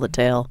going to pull the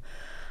tail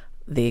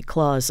the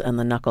claws and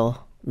the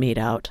knuckle meat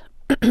out.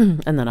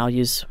 And then I'll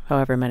use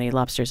however many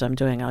lobsters I'm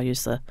doing. I'll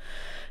use the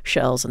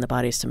shells and the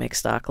bodies to make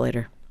stock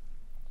later.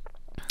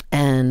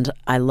 And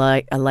I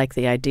like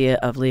the idea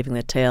of leaving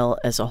the tail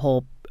as a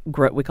whole.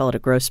 We call it a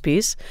gross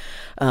piece,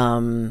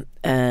 but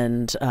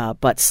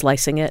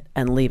slicing it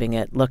and leaving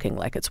it looking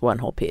like it's one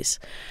whole piece,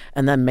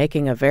 and then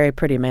making a very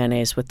pretty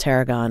mayonnaise with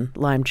tarragon,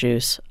 lime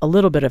juice, a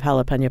little bit of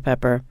jalapeno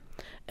pepper,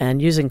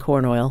 and using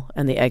corn oil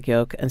and the egg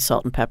yolk and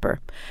salt and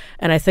pepper.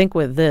 And I think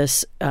with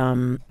this,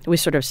 we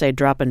sort of say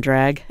drop and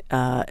drag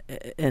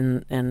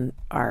in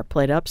our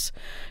plate ups.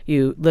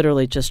 You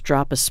literally just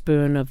drop a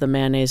spoon of the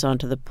mayonnaise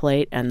onto the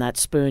plate, and that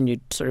spoon, you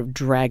sort of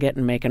drag it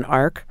and make an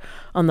arc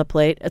on the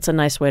plate. It's a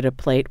nice way to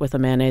plate with a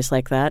mayonnaise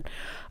like that.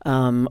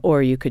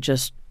 Or you could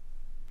just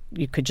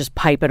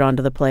pipe it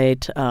onto the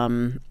plate.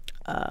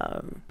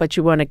 But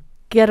you want to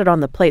get it on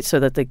the plate so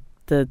that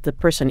the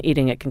person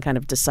eating it can kind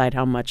of decide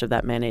how much of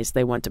that mayonnaise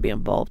they want to be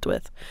involved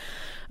with.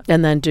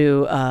 And then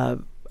do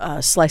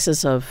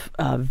slices of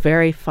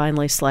very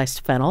finely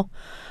sliced fennel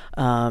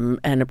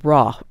and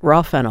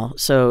raw fennel.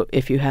 So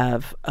if you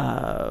have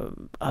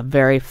a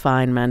very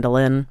fine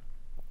mandolin,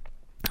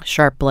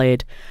 sharp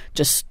blade,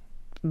 just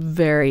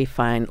very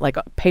fine, like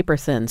paper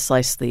thin,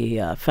 slice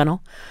the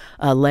fennel,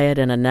 lay it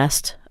in a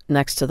nest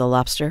next to the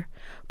lobster.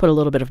 Put a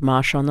little bit of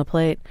mâche on the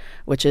plate,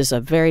 which is a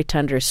very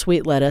tender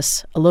sweet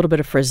lettuce, a little bit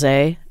of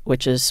frisée,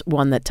 which is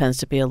one that tends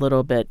to be a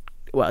little bit,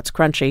 well, it's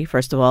crunchy,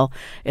 first of all.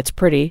 It's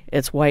pretty.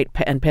 It's white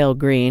and pale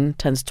green,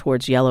 tends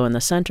towards yellow in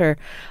the center,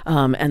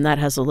 and that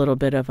has a little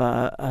bit of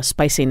a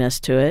spiciness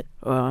to it,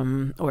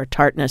 or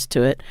tartness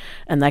to it,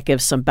 and that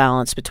gives some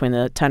balance between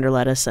the tender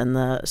lettuce and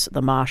the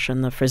mâche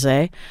and the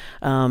frisée,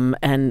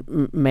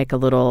 and make a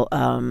little,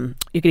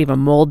 you could even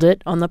mold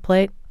it on the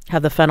plate.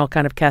 Have the fennel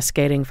kind of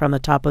cascading from the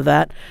top of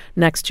that.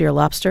 Next to your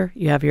lobster,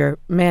 you have your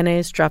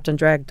mayonnaise dropped and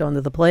dragged onto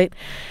the plate.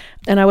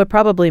 And I would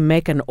probably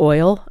make an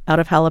oil out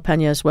of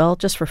jalapeno as well,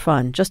 just for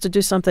fun, just to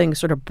do something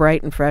sort of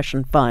bright and fresh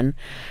and fun.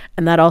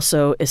 And that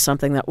also is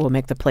something that will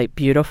make the plate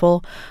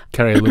beautiful.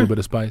 Carry a little bit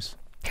of spice.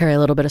 Carry a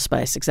little bit of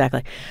spice,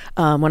 exactly.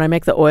 When I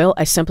make the oil,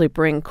 I simply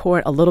bring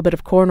a little bit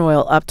of corn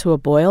oil up to a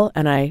boil,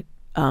 and I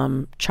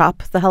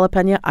chop the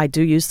jalapeno. I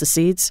do use the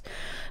seeds.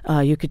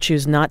 You could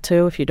choose not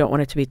to if you don't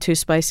want it to be too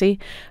spicy.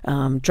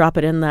 Drop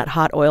it in that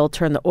hot oil,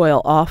 turn the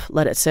oil off,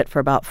 let it sit for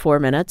about 4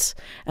 minutes,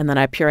 and then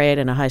I puree it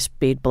in a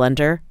high-speed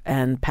blender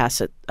and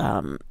pass it.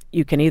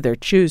 You can either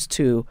choose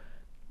to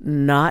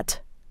not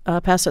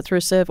pass it through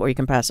a sieve, or you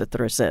can pass it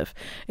through a sieve.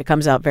 It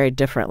comes out very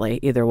differently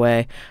either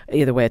way.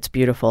 Either way, it's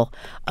beautiful.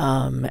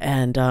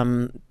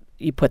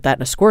 You put that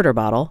in a squirter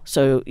bottle.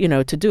 So,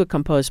 to do a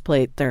composed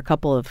plate, there are a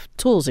couple of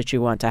tools that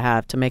you want to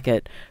have to make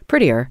it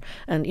prettier.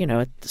 And,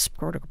 the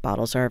squirter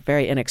bottles are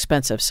very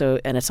inexpensive.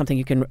 And it's something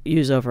you can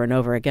use over and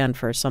over again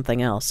for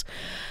something else.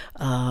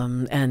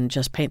 And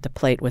just paint the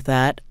plate with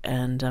that.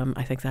 And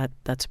I think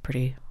that's a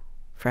pretty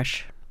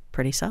fresh,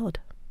 pretty salad.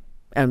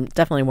 And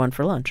definitely one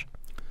for lunch,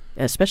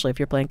 especially if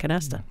you're playing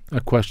canasta.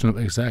 A question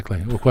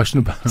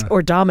about...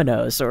 or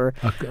dominoes or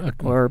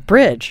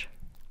bridge.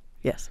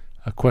 Yes.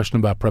 A question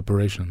about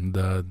preparation.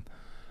 The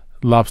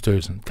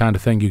lobsters, kind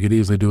of thing you could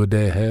easily do a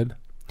day ahead?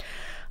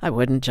 I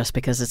wouldn't, just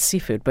because it's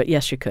seafood, but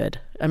yes, you could.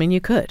 I mean, you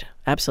could,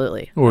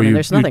 absolutely. Or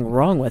there's nothing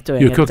wrong with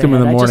doing it. You cook them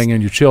in the morning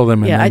and you chill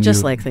them. I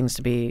just like things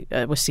to be,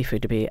 with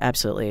seafood, to be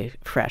absolutely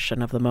fresh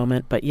and of the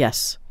moment. But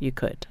yes, you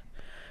could.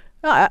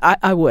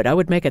 I would. I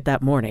would make it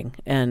that morning,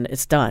 and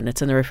it's done.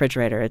 It's in the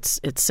refrigerator. It's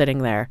sitting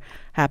there,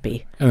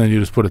 happy. And then you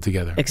just put it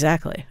together.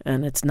 Exactly,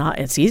 and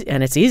it's easy,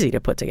 and it's easy to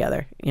put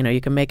together.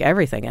 You can make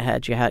everything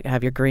ahead. You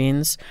have your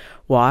greens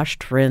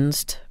washed,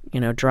 rinsed,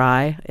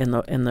 dry in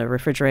the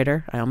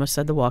refrigerator. I almost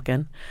said the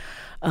walk-in.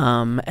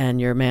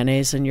 And your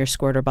mayonnaise in your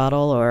squirter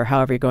bottle, or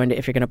however if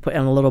you're going to put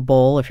in a little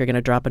bowl, if you're going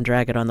to drop and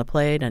drag it on the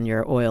plate, and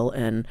your oil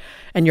and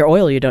your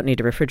oil you don't need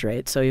to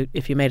refrigerate. So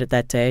if you made it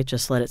that day,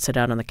 just let it sit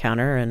out on the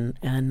counter and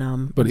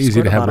but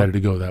easy to have ready to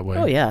go that way.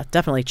 Oh yeah,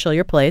 definitely chill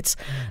your plates.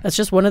 That's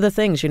just one of the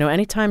things.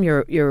 Anytime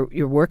you're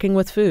working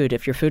with food,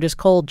 if your food is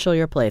cold, chill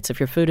your plates.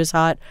 If your food is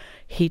hot,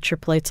 heat your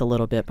plates a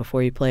little bit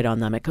before you plate on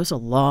them. It goes a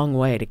long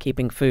way to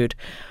keeping food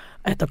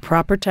at the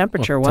proper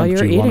temperature while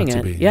you're eating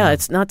it. Yeah,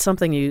 it's not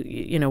something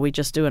we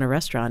just do in a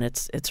restaurant.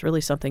 It's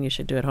really something you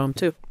should do at home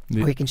too.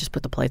 Or you can just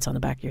put the plates on the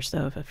back of your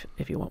stove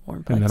if you want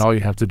warm plates. And then all you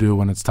have to do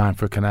when it's time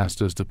for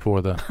canasta is to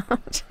pour the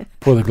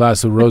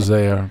glass of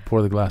rosé, or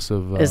pour the glass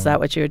of. Is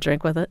that what you would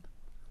drink with it?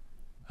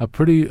 A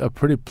pretty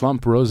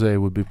plump rosé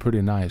would be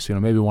pretty nice.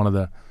 Maybe one of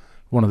the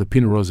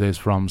Pinot rosés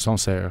from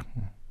Sancerre.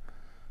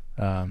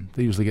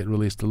 They usually get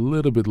released a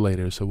little bit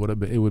later, so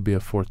it would be a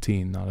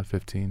 14, not a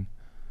 15.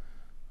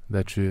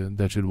 That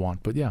you'd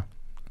want. But yeah,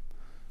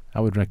 I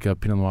would drink a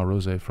Pinot Noir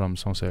rosé from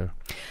Sancerre.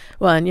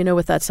 Well, and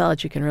with that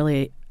salad, you can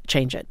really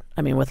change it.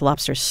 I mean, with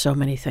lobster, so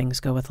many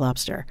things go with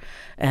lobster,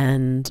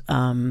 and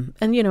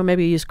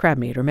maybe you use crab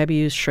meat, or maybe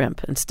you use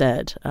shrimp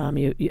instead.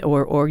 You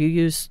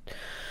use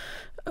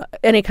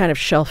any kind of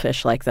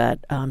shellfish like that,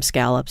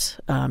 scallops.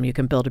 You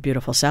can build a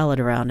beautiful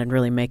salad around and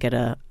really make it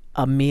a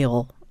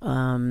meal.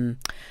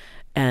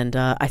 And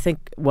I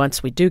think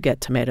once we do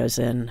get tomatoes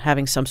in,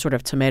 having some sort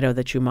of tomato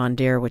that you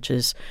mondier, which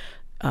is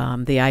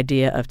the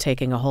idea of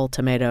taking a whole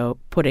tomato,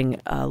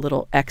 putting a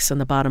little X in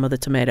the bottom of the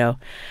tomato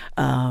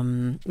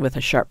with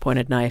a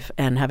sharp-pointed knife,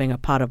 and having a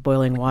pot of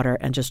boiling water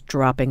and just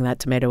dropping that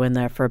tomato in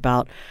there for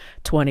about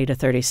 20 to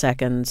 30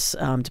 seconds,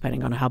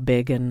 depending on how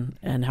big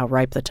and how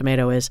ripe the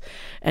tomato is,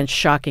 and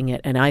shocking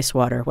it in ice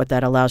water. What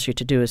that allows you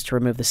to do is to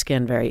remove the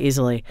skin very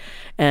easily.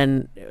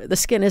 And the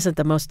skin isn't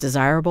the most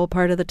desirable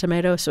part of the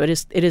tomato, so it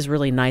is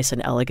really nice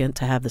and elegant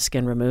to have the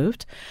skin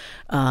removed.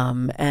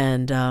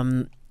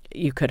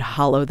 You could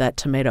hollow that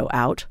tomato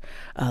out,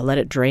 let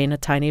it drain a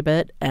tiny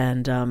bit,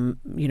 and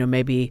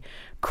maybe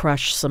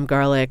crush some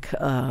garlic,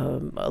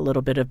 a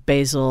little bit of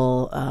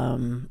basil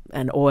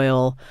and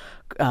oil,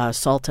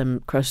 salt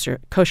and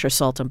kosher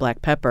salt and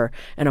black pepper,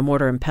 and a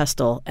mortar and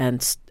pestle,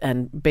 and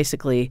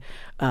basically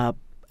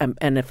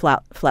and a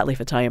flat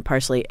leaf Italian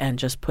parsley, and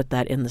just put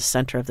that in the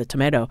center of the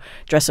tomato.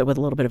 Dress it with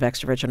a little bit of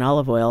extra virgin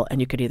olive oil, and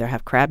you could either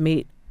have crab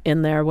meat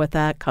in there with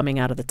that coming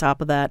out of the top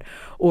of that,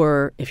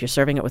 or if you're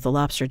serving it with a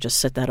lobster, just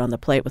sit that on the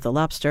plate with the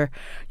lobster.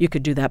 You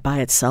could do that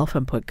by itself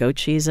and put goat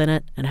cheese in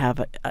it and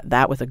have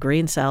that with a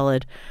green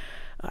salad.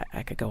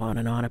 I could go on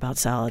and on about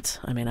salads.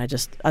 I mean,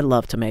 I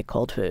love to make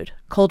cold food.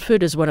 Cold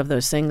food is one of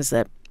those things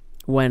that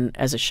when,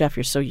 as a chef,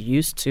 you're so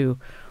used to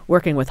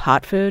working with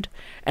hot food,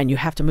 and you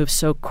have to move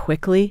so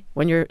quickly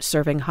when you're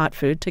serving hot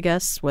food to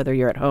guests, whether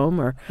you're at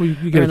home or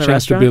you get a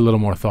chance to be a little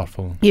more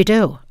thoughtful. You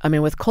do. I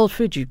mean, with cold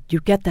food, you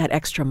get that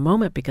extra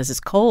moment because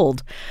it's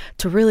cold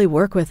to really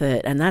work with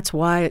it, and that's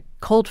why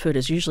cold food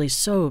is usually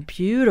so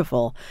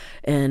beautiful.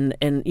 And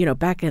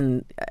back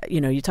in,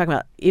 you talk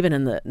about even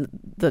in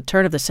the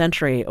turn of the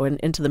century or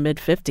into the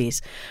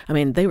mid-50s, I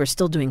mean, they were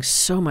still doing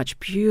so much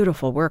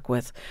beautiful work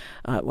with,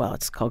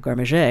 it's called garde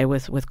manger,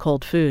 with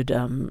cold food,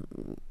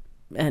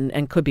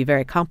 and could be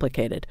very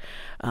complicated.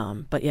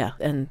 But yeah,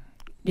 and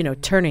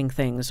turning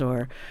things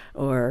or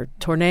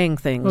tourneing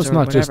things or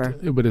whatever.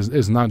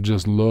 It's not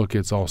just look;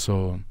 it's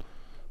also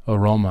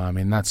aroma. I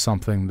mean, that's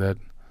something that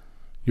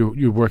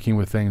you're working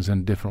with things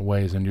in different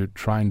ways, and you're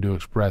trying to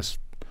express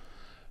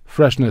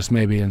freshness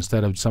maybe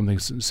instead of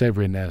something's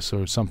savoriness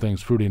or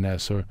something's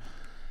fruitiness. Or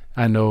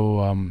I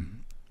know.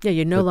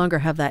 You no longer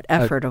have that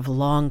effort of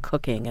long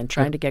cooking and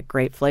trying to get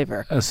great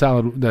flavor. A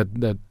salad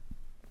that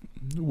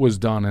was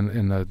done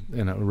in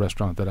a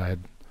restaurant that I had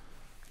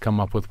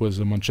come up with was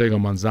a manchego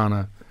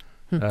manzana,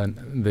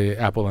 the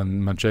apple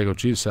and manchego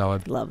cheese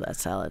salad. Love that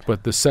salad.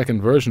 But the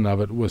second version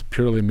of it was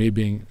purely me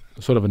being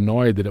sort of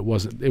annoyed that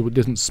it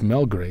didn't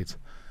smell great.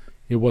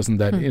 It wasn't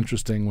that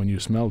interesting when you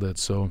smelled it.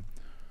 So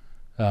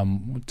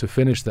to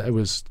finish that, it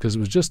was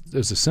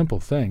a simple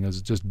thing. It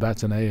was just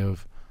bâtonnet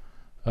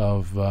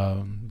of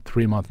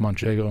 3-month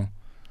manchego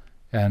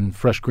and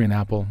fresh green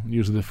apple,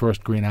 usually the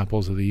first green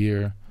apples of the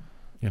year.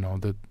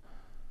 The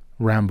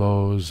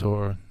Rambos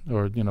or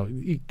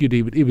you could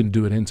even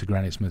do it into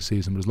Granny Smith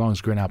season, but as long as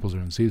green apples are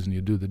in season,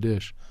 you do the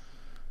dish.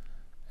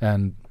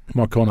 And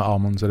Marcona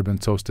almonds that have been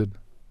toasted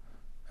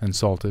and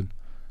salted,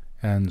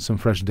 and some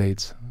fresh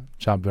dates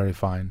chopped very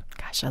fine.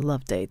 Gosh, I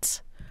love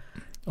dates.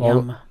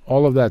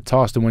 All of that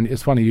tossed, and when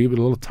it's funny, you get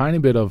a little tiny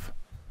bit of,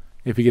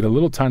 if you get a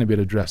little tiny bit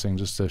of dressing,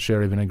 just a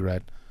sherry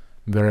vinaigrette,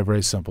 very,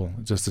 very simple,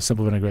 just a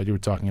simple vinaigrette you were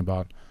talking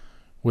about,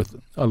 with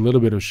a little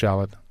bit of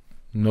shallot,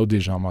 no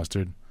Dijon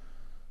mustard,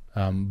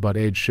 but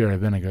aged sherry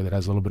vinegar that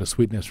has a little bit of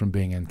sweetness from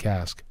being in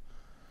cask.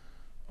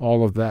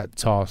 All of that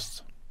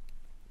tossed,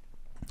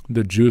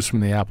 the juice from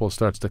the apple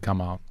starts to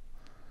come out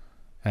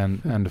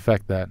and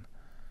affect that.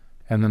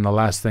 And then the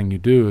last thing you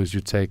do is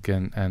you take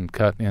and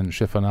cut in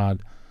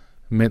chiffonade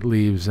mint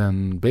leaves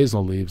and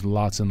basil leaves,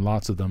 lots and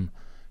lots of them,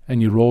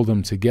 and you roll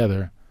them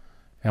together.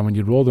 And when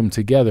you roll them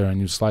together and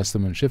you slice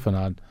them in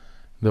chiffonade,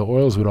 the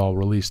oils would all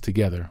release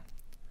together.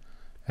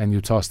 And you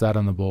toss that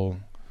in the bowl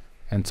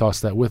and toss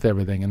that with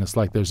everything, and it's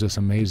like there's this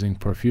amazing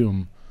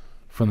perfume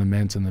from the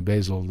mint and the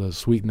basil, the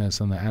sweetness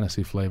and the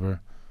anisey flavor,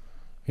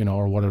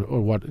 or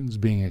what is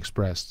being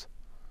expressed.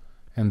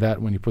 And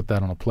that, when you put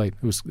that on a plate,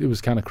 it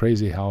was kind of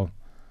crazy how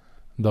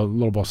the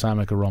little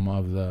balsamic aroma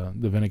of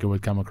the vinegar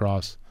would come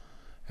across,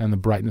 and the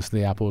brightness of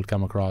the apple would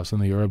come across,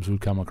 and the herbs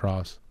would come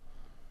across.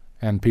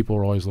 And people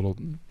were always a little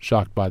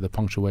shocked by the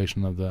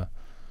punctuation of the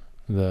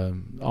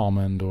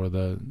almond or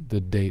the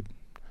date.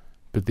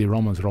 But the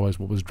aromas were always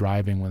what was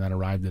driving when that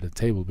arrived at a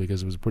table,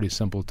 because it was a pretty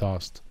simple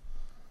tossed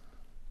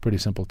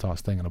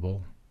thing in a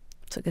bowl.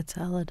 It's a good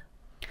salad.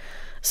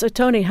 So,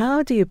 Tony,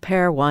 how do you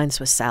pair wines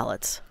with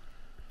salads?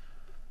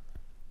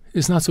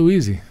 It's not so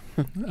easy.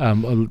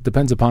 It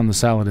depends upon the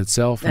salad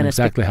itself and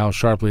exactly how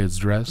sharply it's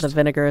dressed. The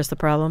vinegar is the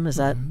problem? Is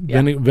that?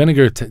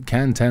 Vinegar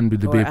can tend to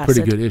be a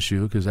pretty acid. good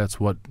issue, because that's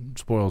what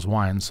spoils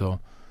wine.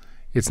 So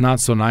it's not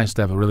so nice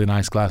to have a really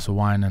nice glass of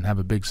wine and have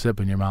a big sip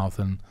in your mouth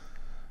and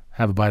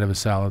have a bite of a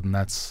salad, and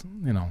that's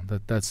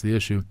the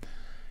issue.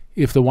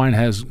 If the wine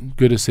has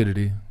good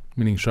acidity,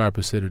 meaning sharp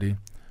acidity,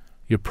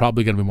 you're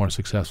probably going to be more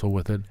successful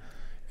with it.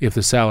 If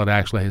the salad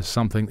actually has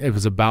something, if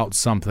it's about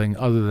something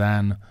other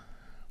than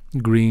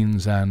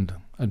greens and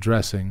a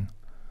dressing,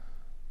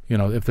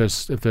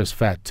 if there's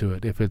fat to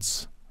it, if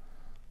it's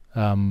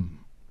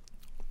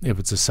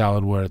a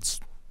salad where it's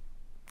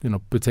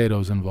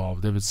potatoes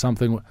involved, if it's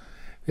something,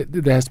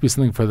 there has to be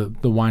something for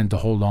the wine to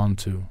hold on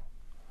to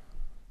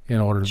in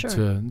order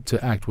to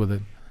act with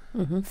it.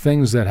 Mm-hmm.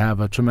 Things that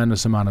have a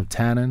tremendous amount of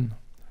tannin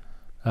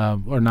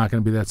are not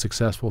going to be that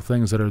successful.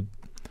 Things that are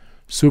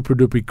super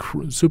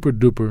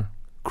duper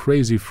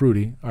crazy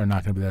fruity are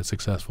not going to be that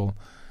successful.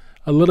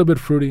 A little bit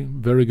fruity,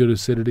 very good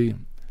acidity,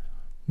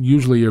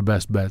 usually your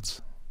best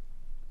bets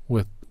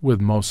with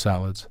most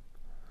salads.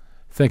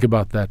 Think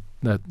about that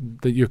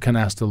your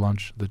canasta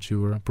lunch that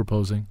you were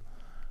proposing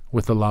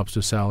with the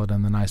lobster salad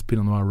and the nice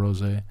Pinot Noir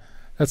rosé.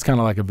 That's kind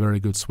of like a very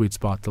good sweet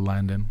spot to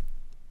land in.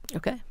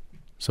 Okay.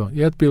 So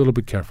you have to be a little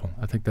bit careful.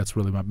 I think that's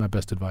really my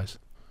best advice.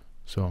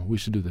 So we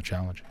should do the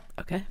challenge.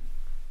 Okay.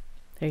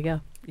 There you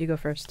go. You go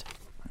first.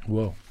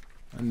 Whoa.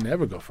 I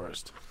never go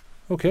first.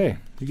 Okay.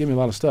 You gave me a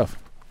lot of stuff.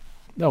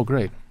 Oh,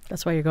 great.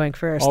 That's why you're going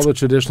first. All the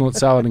traditional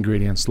salad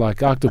ingredients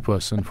like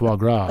octopus and foie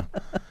gras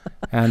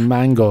and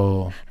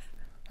mango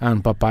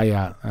and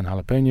papaya and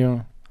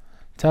jalapeno.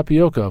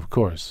 Tapioca, of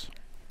course.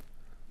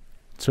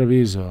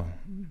 Treviso.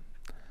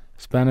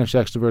 Spanish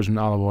extra virgin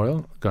olive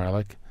oil,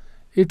 garlic.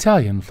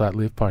 Italian flat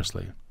leaf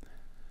parsley.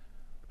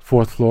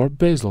 Fourth floor,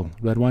 basil,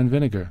 red wine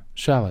vinegar,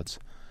 shallots.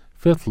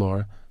 Fifth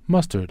floor,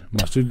 mustard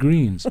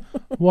greens,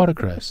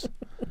 watercress.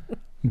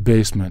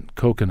 Basement,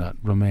 coconut,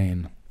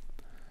 romaine.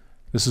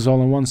 This is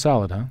all in one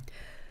salad, huh?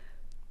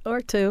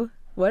 Or two.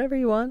 Whatever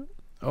you want.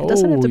 It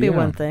doesn't have to be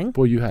one thing.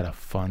 Boy, you had a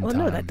fun time.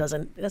 No, that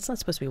doesn't. That's not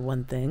supposed to be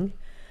one thing.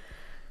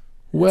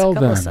 Well, it's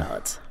a couple then. Of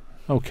salads.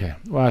 Okay.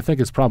 Well, I think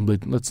it's probably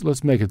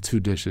let's make it two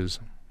dishes.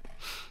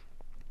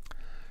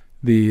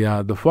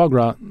 The foie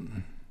gras.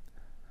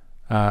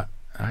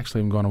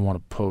 Actually, I'm going to want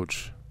to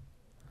poach.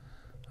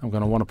 I'm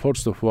going to want to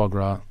poach the foie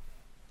gras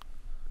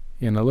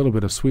in a little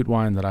bit of sweet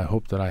wine that I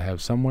hope that I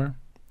have somewhere.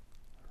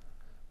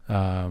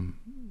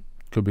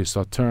 Could be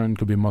Sauternes,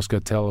 could be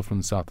Moscatel from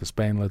the south of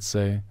Spain, let's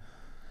say.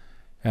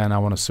 And I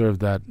want to serve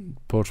that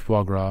poached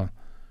foie gras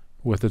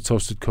with a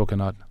toasted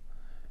coconut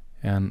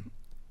and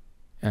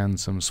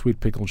some sweet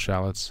pickled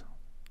shallots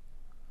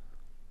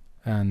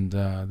and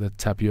the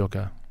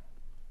tapioca.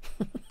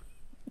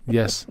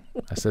 Yes,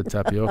 I said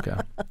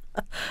tapioca.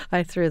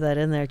 I threw that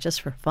in there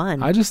just for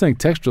fun. I just think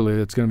texturally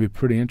it's going to be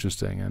pretty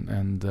interesting.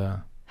 And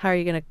what are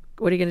you going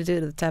to do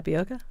to the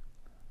tapioca?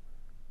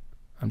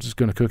 I'm just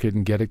going to cook it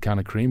and get it kind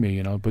of creamy,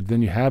 But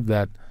then you have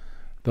the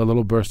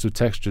little burst of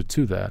texture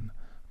to that.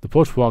 The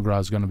poached foie gras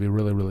is going to be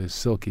really, really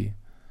silky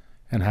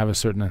and have a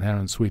certain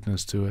inherent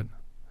sweetness to it.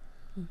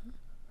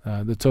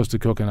 Mm-hmm. The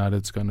toasted coconut,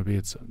 it's going to be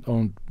its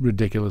own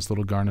ridiculous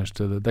little garnish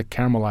to the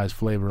caramelized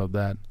flavor of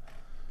that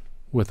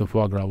with the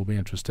foie gras will be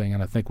interesting,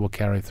 and I think we'll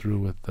carry through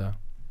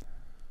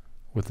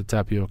with the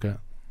tapioca.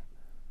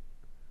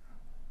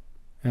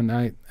 And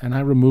I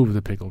remove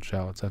the pickled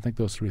shallots. I think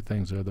those three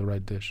things are the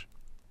right dish.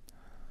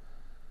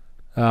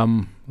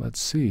 Let's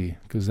see,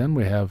 because then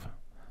we have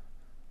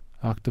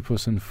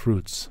octopus and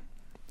fruits.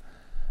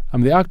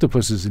 The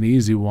octopus is an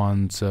easy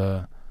one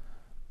to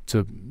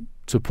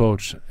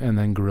poach and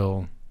then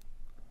grill,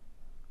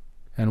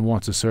 and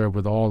want to serve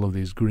with all of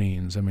these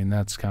greens.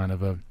 That's kind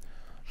of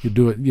you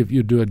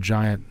do a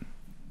giant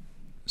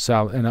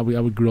salad, and I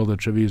would grill the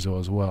Treviso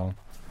as well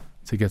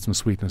to get some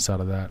sweetness out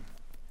of that.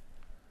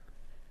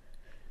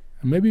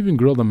 And maybe even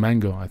grill the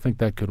mango. I think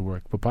that could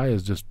work. Papaya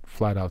is just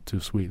flat out too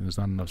sweet, and there's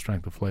not enough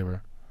strength of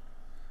flavor.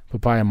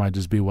 Papaya might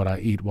just be what I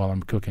eat while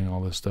I'm cooking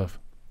all this stuff.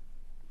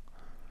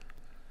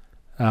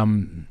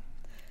 But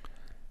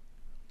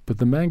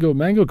the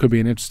mango could be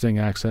an interesting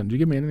accent. Do you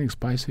give me anything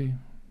spicy?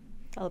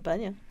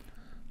 Jalapeno,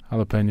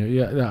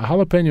 yeah.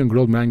 Jalapeno and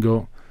grilled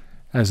mango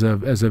as a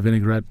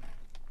vinaigrette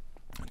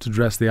to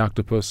dress the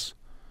octopus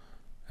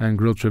and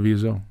grilled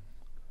Treviso.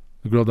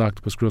 The grilled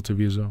octopus, grilled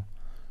Treviso,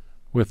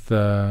 with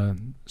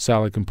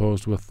salad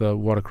composed with the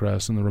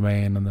watercress and the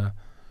romaine and the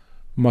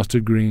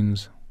mustard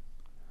greens.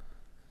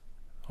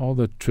 All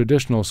the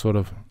traditional sort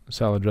of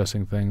salad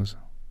dressing things,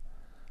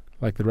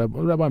 like the red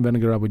wine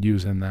vinegar I would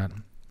use in that.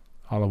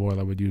 Olive oil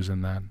I would use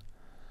in that.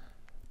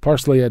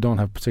 Parsley I don't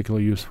have particular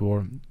use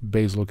for.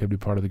 Basil could be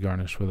part of the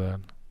garnish for that.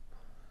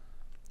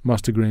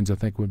 Mustard greens I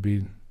think would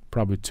be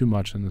probably too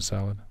much in the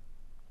salad.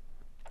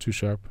 Too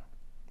sharp.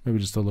 Maybe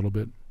just a little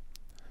bit.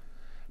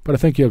 But I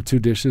think you have two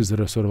dishes that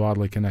are sort of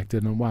oddly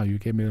connected, and wow, you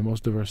gave me the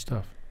most diverse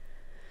stuff.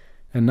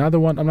 And neither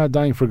one, I'm not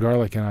dying for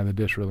garlic in either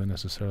dish really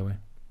necessarily.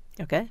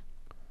 Okay.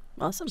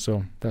 Awesome.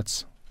 So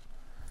that's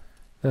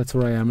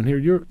where I am. And here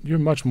you're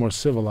much more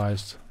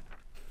civilized.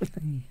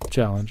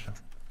 Challenge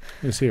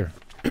is here.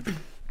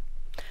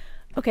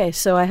 Okay,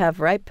 so I have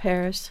ripe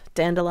pears,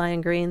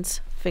 dandelion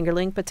greens,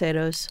 fingerling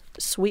potatoes,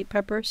 sweet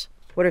peppers.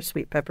 What are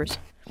sweet peppers?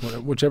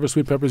 Whichever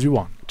sweet peppers you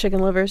want. Chicken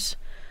livers,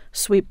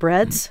 sweet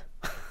breads.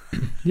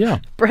 Yeah.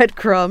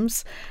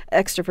 Breadcrumbs,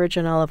 extra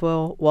virgin olive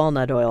oil,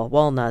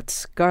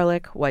 walnuts,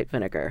 garlic, white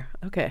vinegar.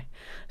 Okay,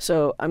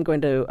 so I'm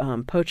going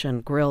to poach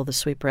and grill the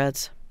sweet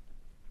breads,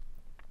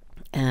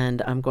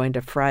 and I'm going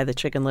to fry the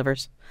chicken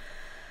livers.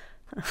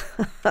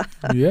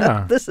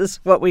 Yeah. This is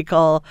what we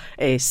call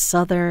a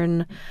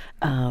southern,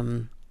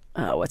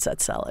 what's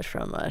that salad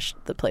from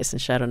the place in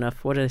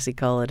Chateauneuf? What does he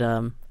call it?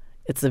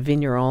 It's the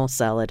vigneron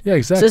salad. Yeah,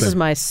 exactly. So this is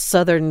my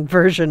southern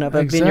version of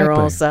a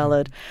vigneron Exactly.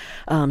 salad.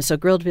 So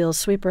grilled veal,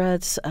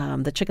 sweetbreads.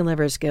 The chicken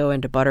livers go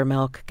into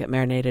buttermilk, get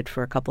marinated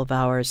for a couple of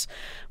hours.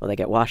 Well, they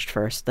get washed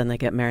first, then they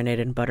get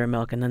marinated in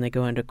buttermilk, and then they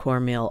go into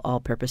cornmeal,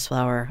 all-purpose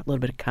flour, a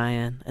little bit of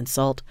cayenne and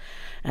salt,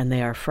 and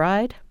they are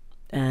fried.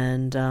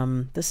 And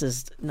this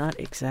is not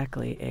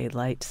exactly a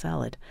light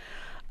salad.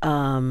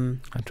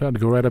 I tried to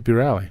go right up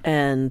your alley.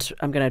 And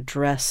I'm going to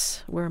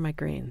dress, where are my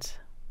greens?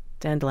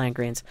 Dandelion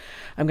greens.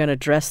 I'm going to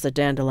dress the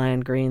dandelion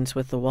greens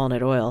with the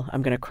walnut oil.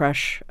 I'm going to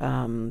crush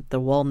the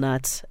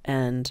walnuts,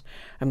 and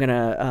I'm going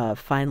to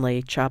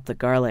finely chop the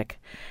garlic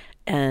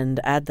and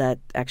add that.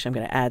 Actually, I'm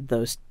going to add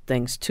those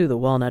things to the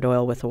walnut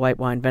oil with the white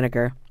wine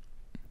vinegar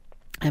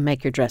and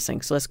make your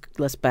dressing. So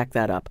let's back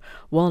that up.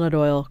 Walnut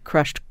oil,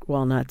 crushed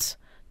walnuts,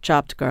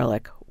 chopped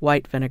garlic,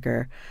 white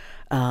vinegar,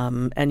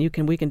 and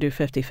we can do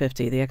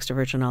 50-50, the extra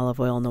virgin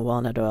olive oil and the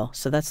walnut oil.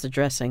 So that's the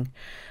dressing.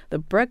 The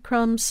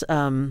breadcrumbs,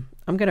 I'm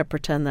going to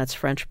pretend that's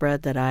French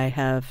bread that I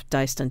have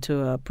diced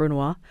into a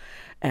brunoise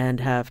and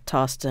have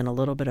tossed in a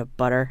little bit of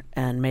butter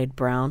and made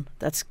brown.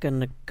 That's going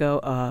to go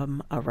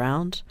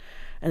around.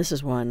 And this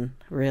is one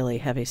really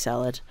heavy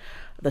salad.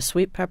 The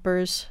sweet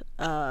peppers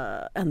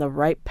and the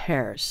ripe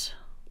pears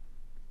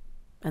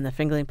and the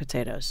fingerling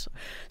potatoes.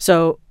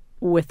 So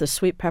with the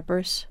sweet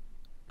peppers,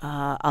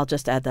 I'll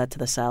just add that to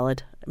the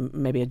salad,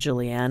 maybe a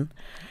julienne.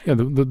 Yeah,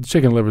 the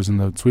chicken livers and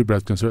the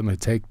sweetbreads can certainly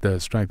take the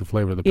strength of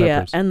flavor of the peppers.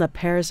 Yeah, and the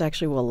pears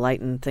actually will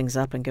lighten things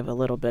up and give a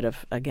little bit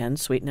of, again,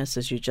 sweetness,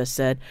 as you just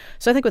said.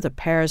 So I think with the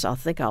pears, I'll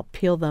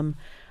peel them,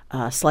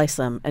 slice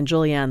them, and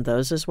julienne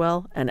those as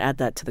well, and add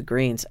that to the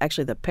greens.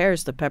 Actually, the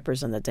pears, the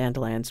peppers, and the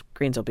dandelions,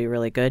 greens will be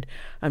really good.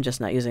 I'm just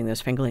not using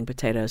those fingerling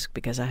potatoes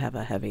because I have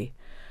a heavy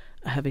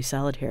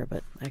salad here,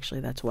 but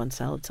actually that's one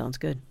salad. Sounds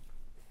good.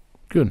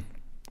 Good.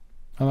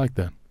 I like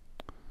that.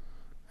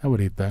 I would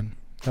eat that.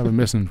 I've been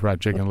missing fried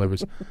chicken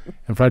livers.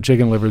 And fried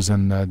chicken livers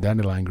and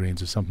dandelion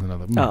greens or something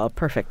other. Oh,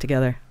 perfect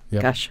together.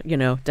 Yep. Gosh,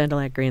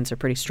 dandelion greens are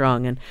pretty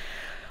strong, and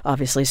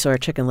obviously so are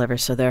chicken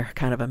livers, so they're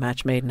kind of a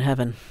match made in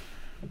heaven.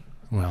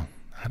 Well,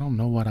 I don't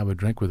know what I would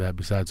drink with that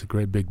besides a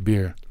great big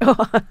beer. All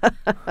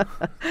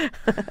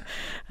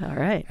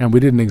right. And we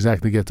didn't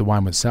exactly get to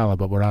wine with salad,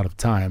 but we're out of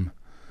time.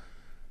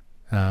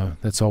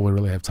 That's all we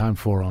really have time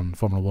for on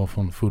Foreman & Wolf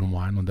on Food and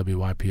Wine on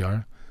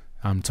WYPR.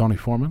 I'm Tony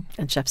Foreman.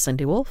 And Chef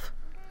Cindy Wolf.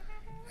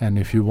 And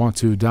if you want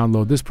to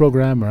download this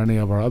program or any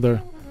of our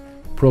other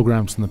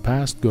programs in the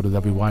past, go to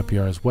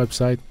WYPR's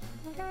website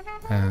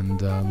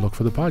and look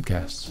for the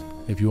podcasts.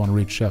 If you want to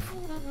reach Chef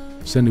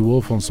Cindy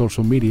Wolf on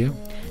social media,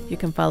 you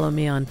can follow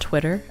me on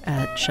Twitter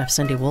at Chef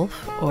Cindy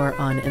Wolf or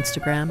on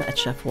Instagram at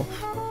Chef Wolf.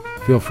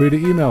 Feel free to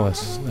email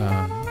us.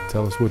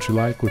 Tell us what you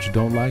like, what you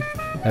don't like,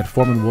 at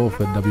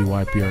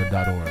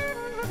foremanwolf@wypr.org.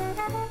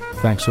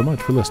 Thanks so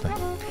much for listening.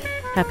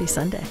 Happy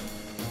Sunday.